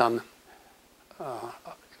Washington.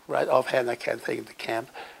 Right offhand, I can't think of the camp.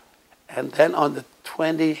 And then on the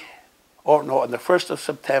 1st of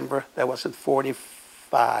September, that was in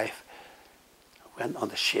 45, went on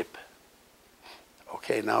the ship.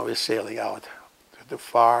 Okay, now we're sailing out to the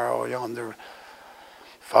far yonder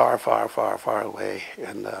far, far, far, far away.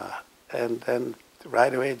 And then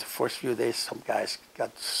right away, the first few days, some guys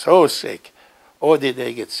got so sick. Oh, did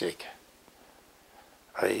they get sick?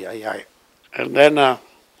 Ay, ay, ay. And then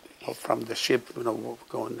from the ship,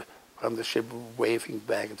 going from the ship, waving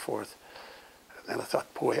back and forth. And I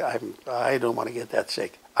thought, boy, I don't want to get that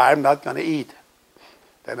sick. I'm not going to eat.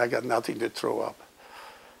 Then I got nothing to throw up.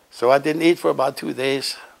 So I didn't eat for about 2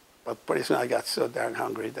 days, but pretty soon I got so darn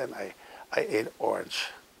hungry, then I ate orange.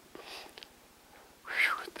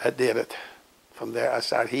 Whew, that did it. From there I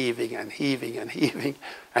started heaving and heaving and heaving,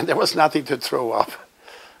 and there was nothing to throw up.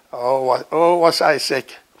 Oh, was I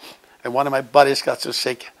sick. And one of my buddies got so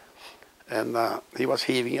sick, and he was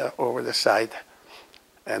heaving over the side,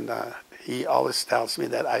 and he always tells me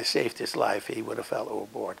that I saved his life. He would have fell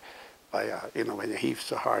overboard by, when you heave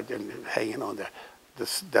so hard and hanging on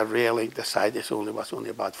the railing. The side was only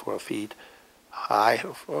about 4 feet high,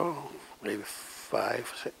 maybe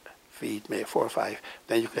 5 feet, maybe 4 or 5.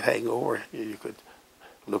 Then you could hang over. You could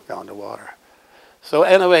look down the water. So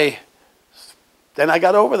anyway, then I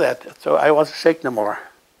got over that. So I wasn't sick no more.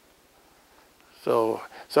 So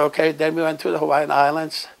okay. Then we went to the Hawaiian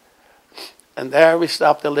Islands, and there we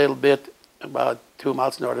stopped a little bit, about 2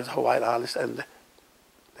 miles north of the Hawaiian Islands, and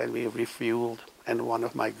then we refueled. And one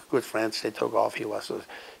of my good friends, they took off. He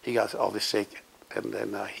got all this sick, and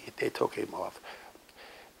then they took him off.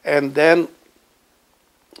 And then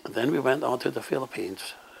we went on to the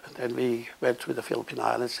Philippines. And then we went through the Philippine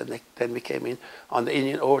Islands, and then we came in on the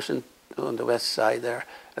Indian Ocean on the west side there,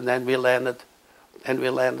 and then we landed. And we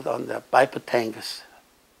landed on the Batangas.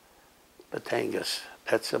 Batangas.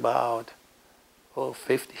 That's about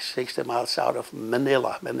 50, 60 miles south of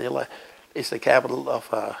Manila. Manila is the capital of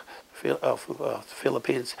the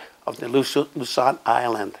Philippines, of the Luzon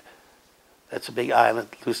Island. That's a big island,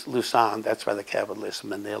 Luzon. That's where the capital is,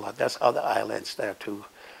 Manila. There's other islands there too.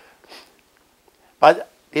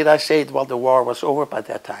 But did I say, well, the war was over by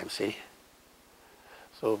that time, see?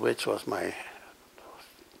 So which was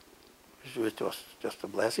just a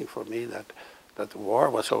blessing for me that the war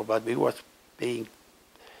was over, but we were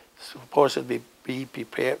supposed to be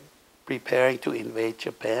preparing to invade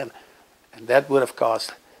Japan, and that would have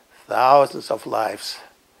cost thousands of lives,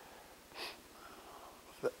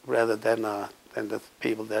 rather than the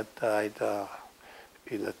people that died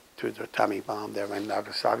through the atomic bomb there when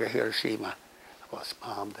Nagasaki, Hiroshima was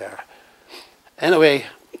bombed there. Anyway,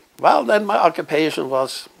 well, then my occupation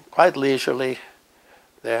was quite leisurely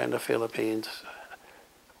there in the Philippines.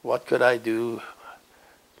 What could I do?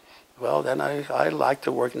 Well, then I liked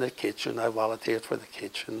to work in the kitchen. I volunteered for the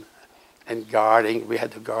kitchen and guarding. We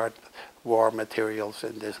had to guard war materials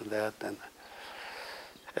and this and that,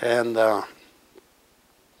 and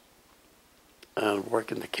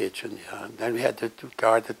work in the kitchen. Yeah. And then we had to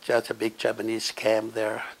guard just a big Japanese camp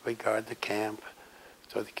there. We guard the camp,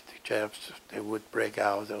 so the Japs, they would break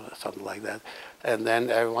out or something like that. And then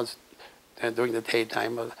during the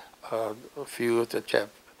daytime, a few of the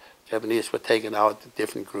Japanese were taken out to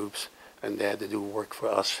different groups, and they had to do work for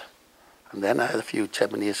us. And then I had a few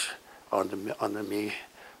Japanese under me,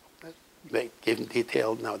 giving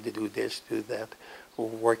detail, now to do this, do that, or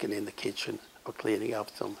working in the kitchen, or cleaning up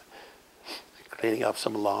some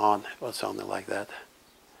lawn or something like that.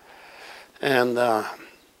 And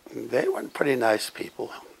they were pretty nice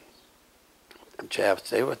people. And Japs,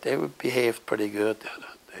 they would behave pretty good.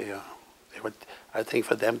 I think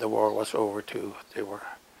for them the war was over too.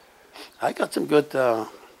 I got some good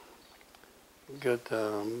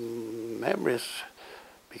memories,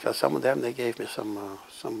 because some of them, they gave me some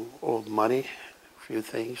old money, a few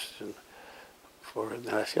things, and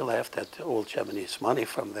I still have that old Japanese money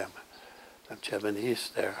from them, the Japanese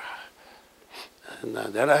there. And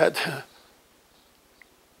then I had to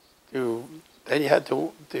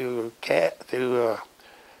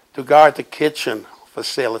guard the kitchen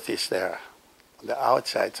facilities there on the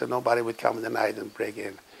outside, so nobody would come in the night and break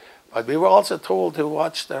in. But we were also told to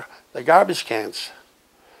watch the garbage cans,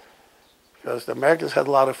 because the Americans had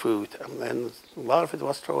a lot of food, and a lot of it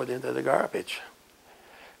was thrown into the garbage.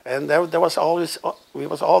 And we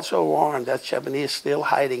was also warned that Japanese still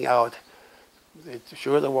hiding out.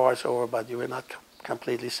 Sure, the war is over, but you were not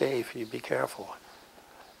completely safe. You be careful.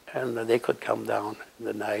 And they could come down in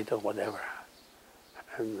the night or whatever,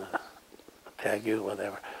 and attack you,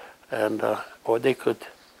 whatever. And or they could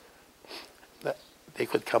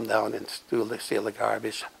come down and steal the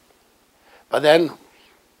garbage. But then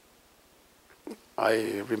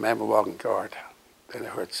I remember walking guard. Then I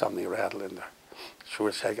heard something rattle in there. Sure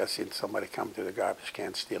as heck, I seen somebody come to the garbage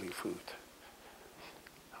can stealing food.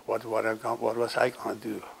 What was I going to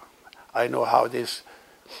do? I know how it is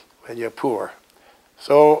when you're poor.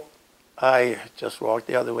 So I just walked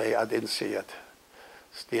the other way. I didn't see it.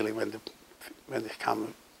 Stealing when they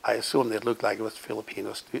come, I assumed it looked like it was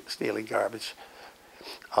Filipinos stealing garbage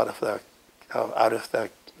out of the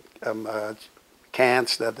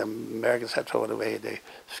cans that the Americans had thrown away. They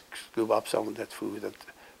scoop up some of that food and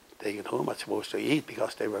take it home. I'm supposed to eat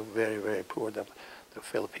because they were very, very poor, the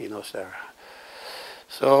Filipinos there.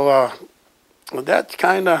 So that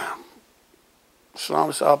kind of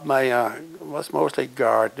sums up my was mostly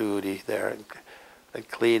guard duty there, and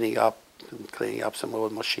cleaning up some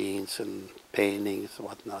old machines and paintings and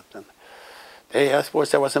whatnot. And I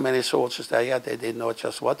suppose there wasn't many soldiers there yet. They didn't know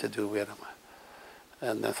just what to do with them.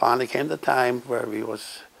 And then finally came the time where we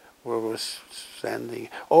was sending.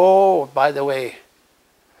 Oh, by the way,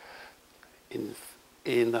 in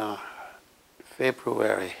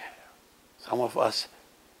February, some of us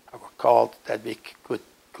were called that we could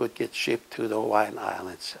get shipped to the Hawaiian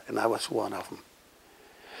Islands, and I was one of them.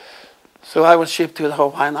 So I was shipped to the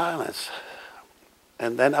Hawaiian Islands,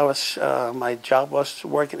 and then I was my job was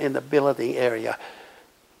working in the billeting area,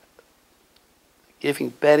 giving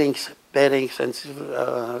beddings and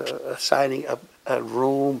assigning a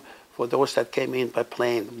room for those that came in by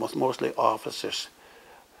plane, mostly officers,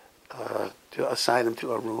 to assign them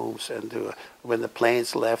to our rooms. And when the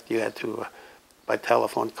planes left, you had to, by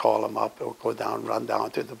telephone, call them up or run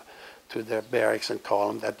down to their barracks and call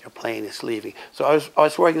them that your plane is leaving. So I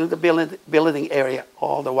was working in the billeting area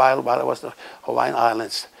all the while I was the Hawaiian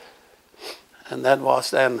Islands. And that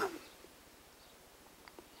was then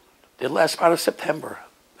the last part of September,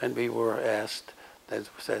 and we were asked, they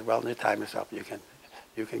said, well, your time is up, you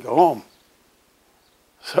can go home.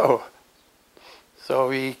 So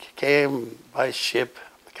we came by ship,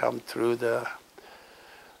 come through the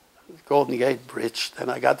Golden Gate Bridge. Then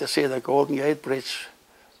I got to see the Golden Gate Bridge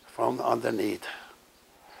from underneath.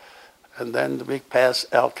 And then we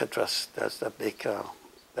passed Alcatraz. There's the big,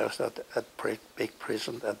 there's that big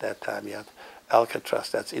prison at that time. You had Alcatraz,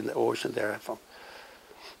 that's in the ocean there from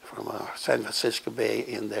San Francisco Bay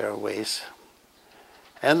in their ways.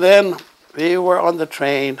 And then we were on the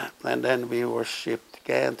train, and then we were shipped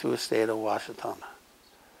again to the state of Washington.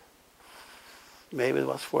 Maybe it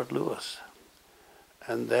was Fort Lewis.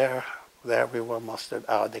 And there we were mustered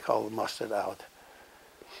out. They call it mustered out.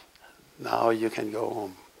 Now you can go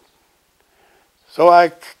home. So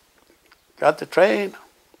I got the train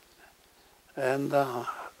and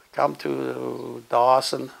come to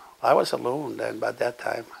Dawson. I was alone then by that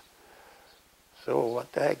time. So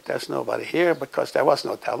what the heck, there's nobody here because there was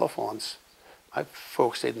no telephones. My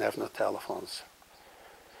folks didn't have no telephones.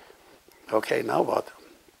 Okay, now what?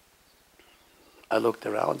 I looked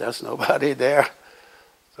around, there's nobody there.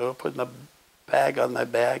 So I put my bag on my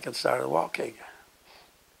back and started walking.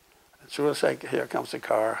 And sure as here comes the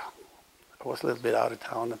car. I was a little bit out of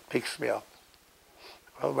town and picks me up.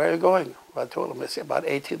 Well, where are you going? Well, I told him it's about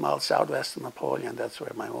 18 miles southwest of Napoleon. That's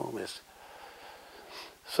where my home is.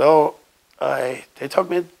 So they took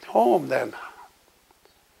me home then.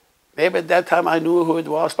 Maybe at that time I knew who it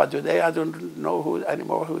was, but today I don't know who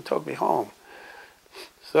anymore who took me home.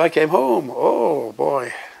 So I came home. Oh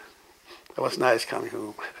boy, it was nice coming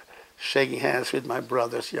home. Shaking hands with my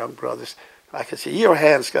brothers, young brothers. I could see your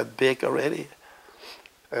hands got big already.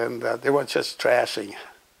 And they were just trashing.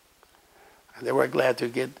 And they were glad to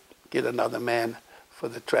get another man for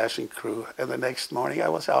the trashing crew. And the next morning I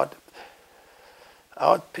was out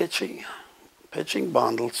pitching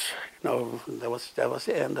bundles. You know, that was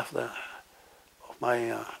the end of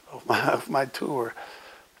my tour.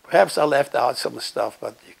 Perhaps I left out some stuff,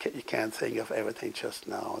 but you can't think of everything just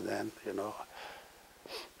now and then, you know.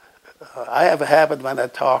 I have a habit when I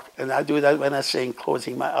talk, and I do that when I sing,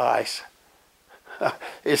 closing my eyes.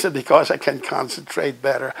 Is it because I can concentrate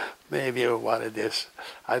better? Maybe or what it is.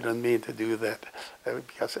 I don't mean to do that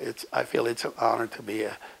because I feel it's an honor to be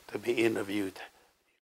interviewed.